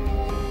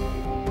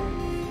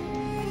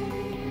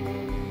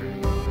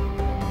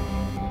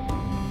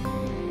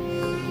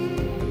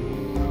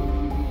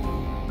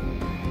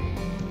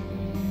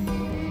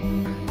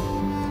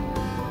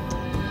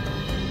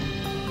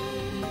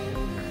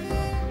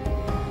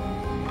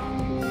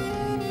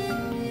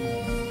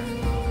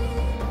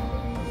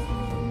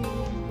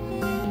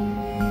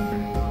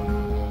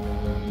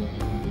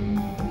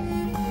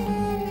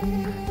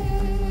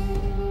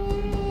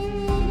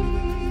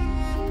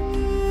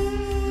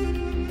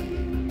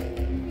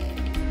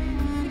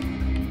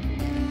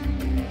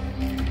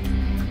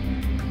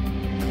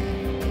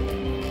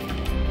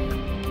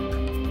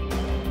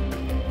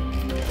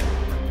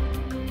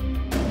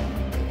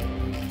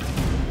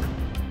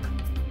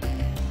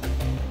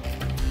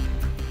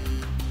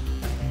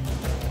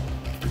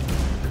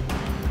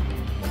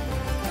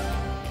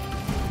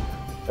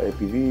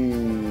 Επειδή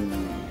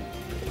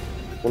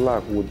πολλά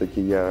ακούγονται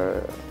και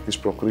για τις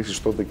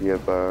προκρίσεις τότε και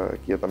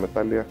για τα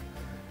μετάλλια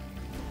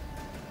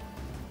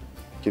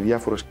και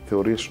διάφορες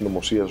θεωρίες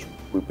συνωμοσίας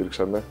που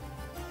υπήρξαν,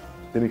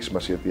 δεν έχει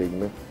σημασία τι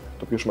έγινε.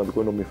 Το πιο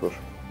σημαντικό είναι ο μύθος.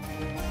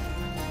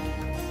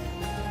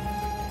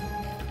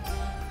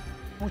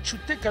 We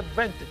should take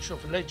advantage of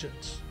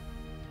legends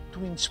to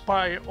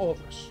inspire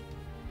others.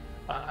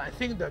 I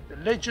think that the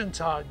legends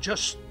are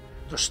just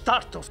the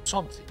start of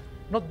something,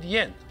 not the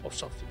end of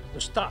something,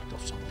 the start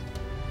of something.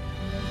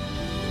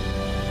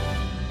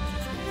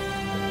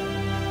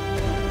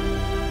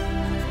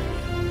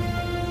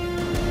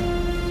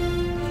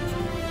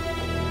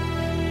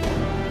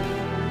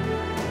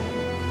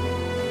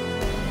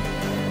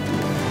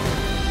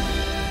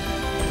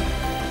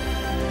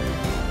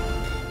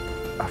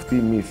 Αυτοί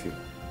οι μύθοι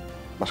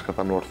μας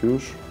κατανοούν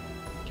ορθίους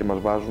και μας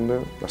βάζουν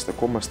να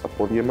στεκόμαστε στα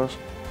πόδια μας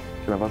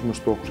και να βάζουμε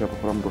στόχους για να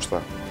προχωράμε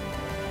μπροστά.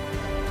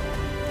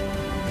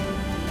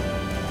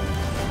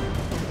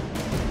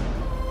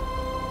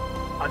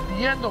 At the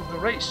end of the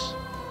race,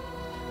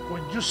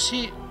 when you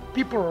see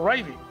people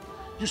arriving,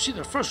 you see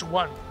the first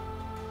one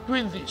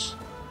doing this,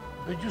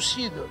 but you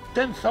see the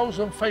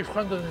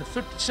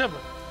 10,537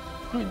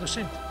 doing the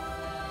same thing.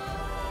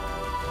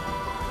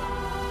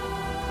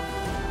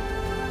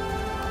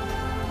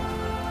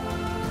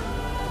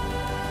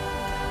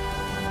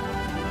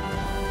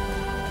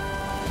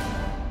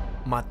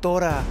 Μα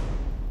τώρα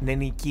ναι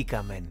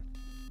νικήκαμεν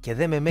και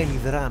δε με μένει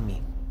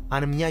δράμη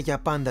αν μια για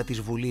πάντα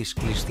της Βουλής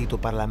κλειστεί το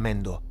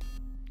Παρλαμέντο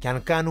κι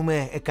αν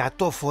κάνουμε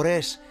 100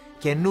 φορές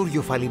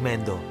καινούριο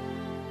φαλιμέντο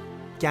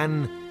κι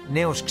αν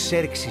νέος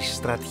ξέρξης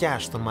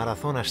στρατιάς στον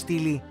Μαραθώνα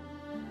στείλει,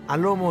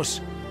 αλλά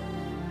όμως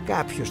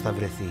κάποιος θα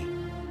βρεθεί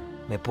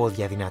με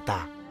πόδια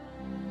δυνατά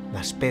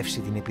να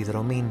σπεύσει την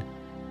επιδρομήν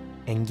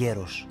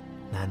εγκαίρος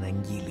να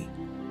αναγγείλει.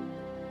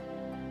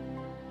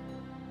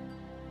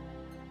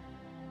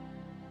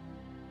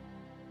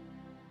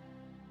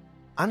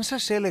 Αν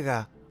σας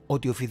έλεγα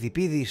ότι ο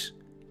Φιδιπίδης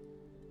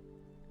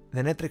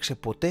δεν έτρεξε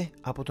ποτέ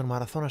από τον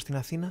Μαραθώνα στην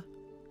Αθήνα,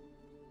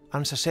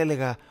 αν σας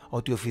έλεγα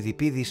ότι ο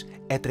Φιδιπίδης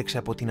έτρεξε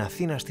από την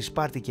Αθήνα στη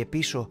Σπάρτη και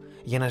πίσω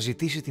για να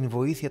ζητήσει την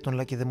βοήθεια των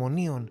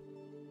Λακεδαιμονίων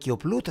και ο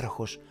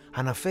Πλούταρχος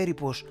αναφέρει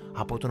πως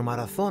από τον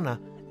Μαραθώνα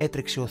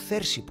έτρεξε ο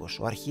Θέρσιπος,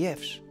 ο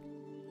αρχιεύς.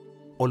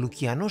 Ο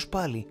Λουκιανός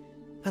πάλι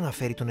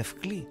αναφέρει τον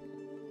Ευκλή.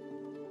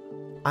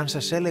 Αν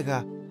σας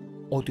έλεγα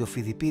ότι ο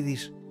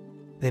Φιδιπίδης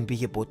δεν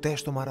πήγε ποτέ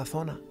στο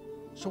Μαραθώνα.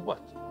 So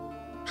what?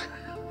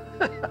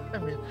 I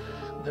mean,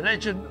 the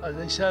legend, as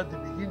I said at the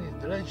beginning,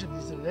 the legend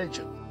is the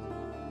legend.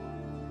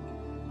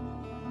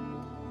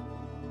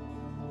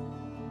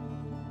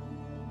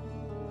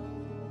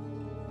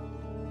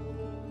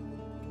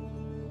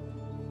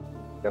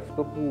 Και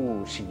αυτό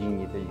που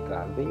συγκινεί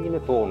τελικά δεν είναι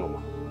το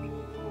όνομα.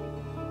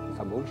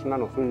 Θα μπορούσε να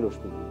είναι ο θρύλος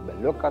του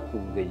Μπελόκα, του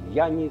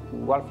Δελγιάννη,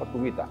 του Α, του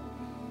Β.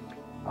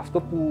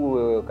 Αυτό που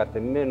κατ'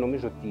 εμέ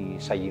νομίζω ότι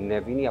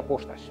σαγηνεύει είναι η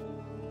απόσταση.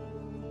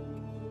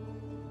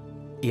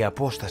 Η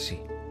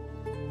απόσταση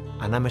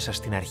ανάμεσα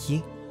στην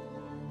αρχή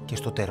και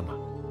στο τέρμα.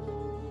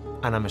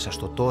 Ανάμεσα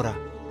στο τώρα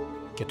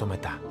και το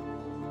μετά.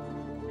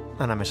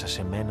 Ανάμεσα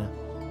σε μένα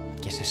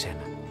και σε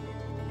σένα.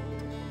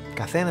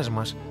 Καθένας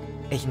μας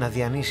έχει να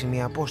διανύσει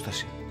μια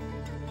απόσταση.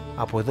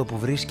 Από εδώ που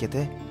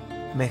βρίσκεται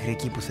μέχρι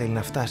εκεί που θέλει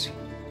να φτάσει.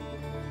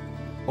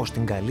 Ως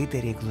την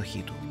καλύτερη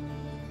εκδοχή του.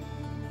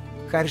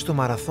 Χάρη στο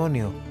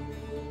Μαραθώνιο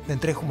δεν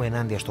τρέχουμε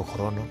ενάντια στον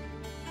χρόνο,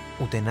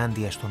 ούτε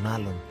ενάντια στον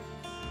άλλον.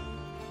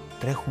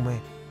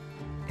 Τρέχουμε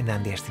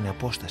ενάντια στην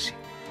απόσταση,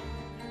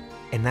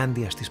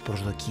 ενάντια στις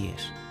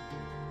προσδοκίες,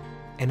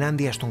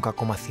 ενάντια στον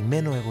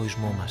κακομαθημένο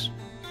εγωισμό μας.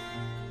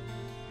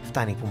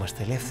 Φτάνει που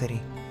είμαστε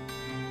ελεύθεροι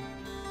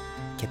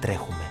και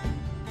τρέχουμε.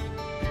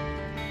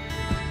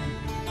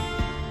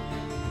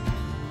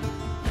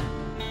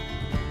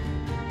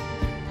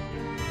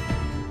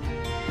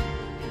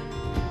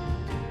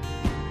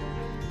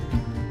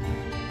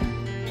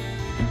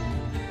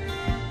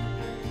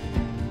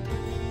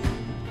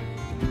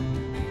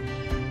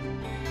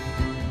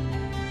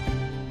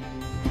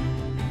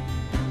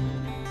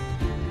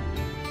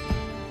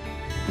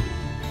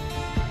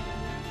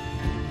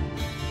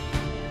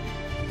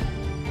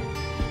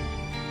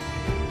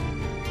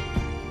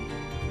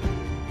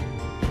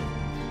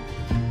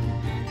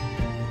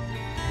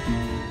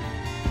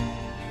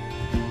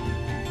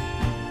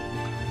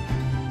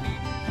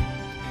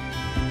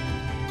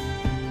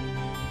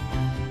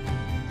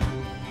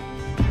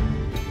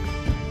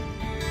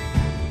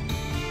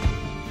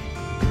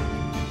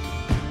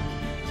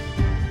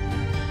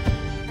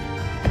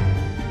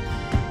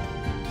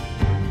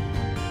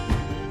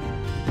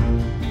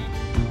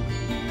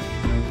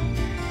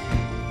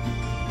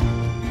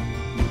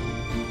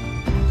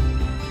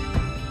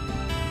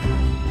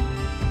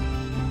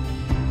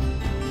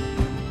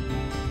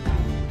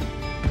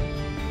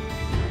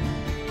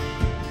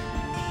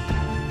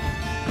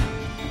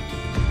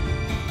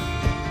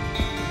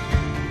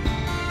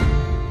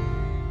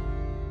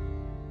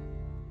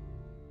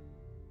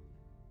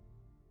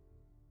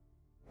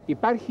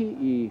 Υπάρχει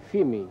η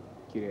φήμη,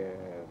 κύριε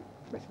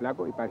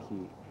Βασιλάκο,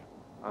 υπάρχει,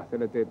 αν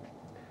θέλετε,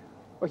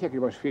 όχι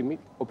ακριβώς φήμη,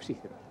 ο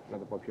ψύχτερος, να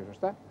το πω πιο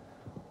σωστά,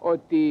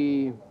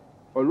 ότι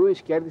ο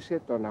Λούης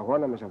κέρδισε τον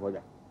αγώνα με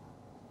ζαβολιά.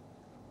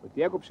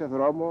 Ότι έκοψε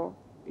δρόμο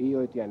ή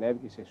ότι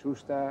ανέβηκε σε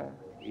σούστα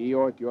ή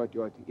ότι.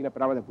 Είναι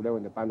πράγματα που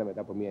λέγονται πάντα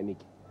μετά από μία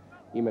νίκη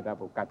ή μετά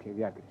από κάποια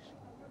διάκριση.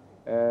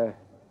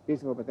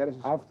 Πίστευε ο πατέρας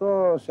σας.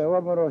 Αυτό σε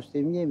όμορο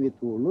στη μνήμη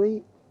του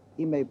Λούη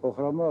είμαι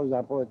υποχρεωμένος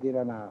να πω ότι είναι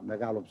ένα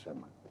μεγάλο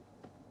ψέμα.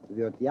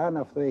 Διότι αν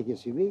αυτό είχε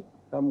συμβεί,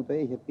 θα μου το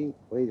είχε πει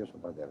ο ίδιος ο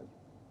πατέρας μου.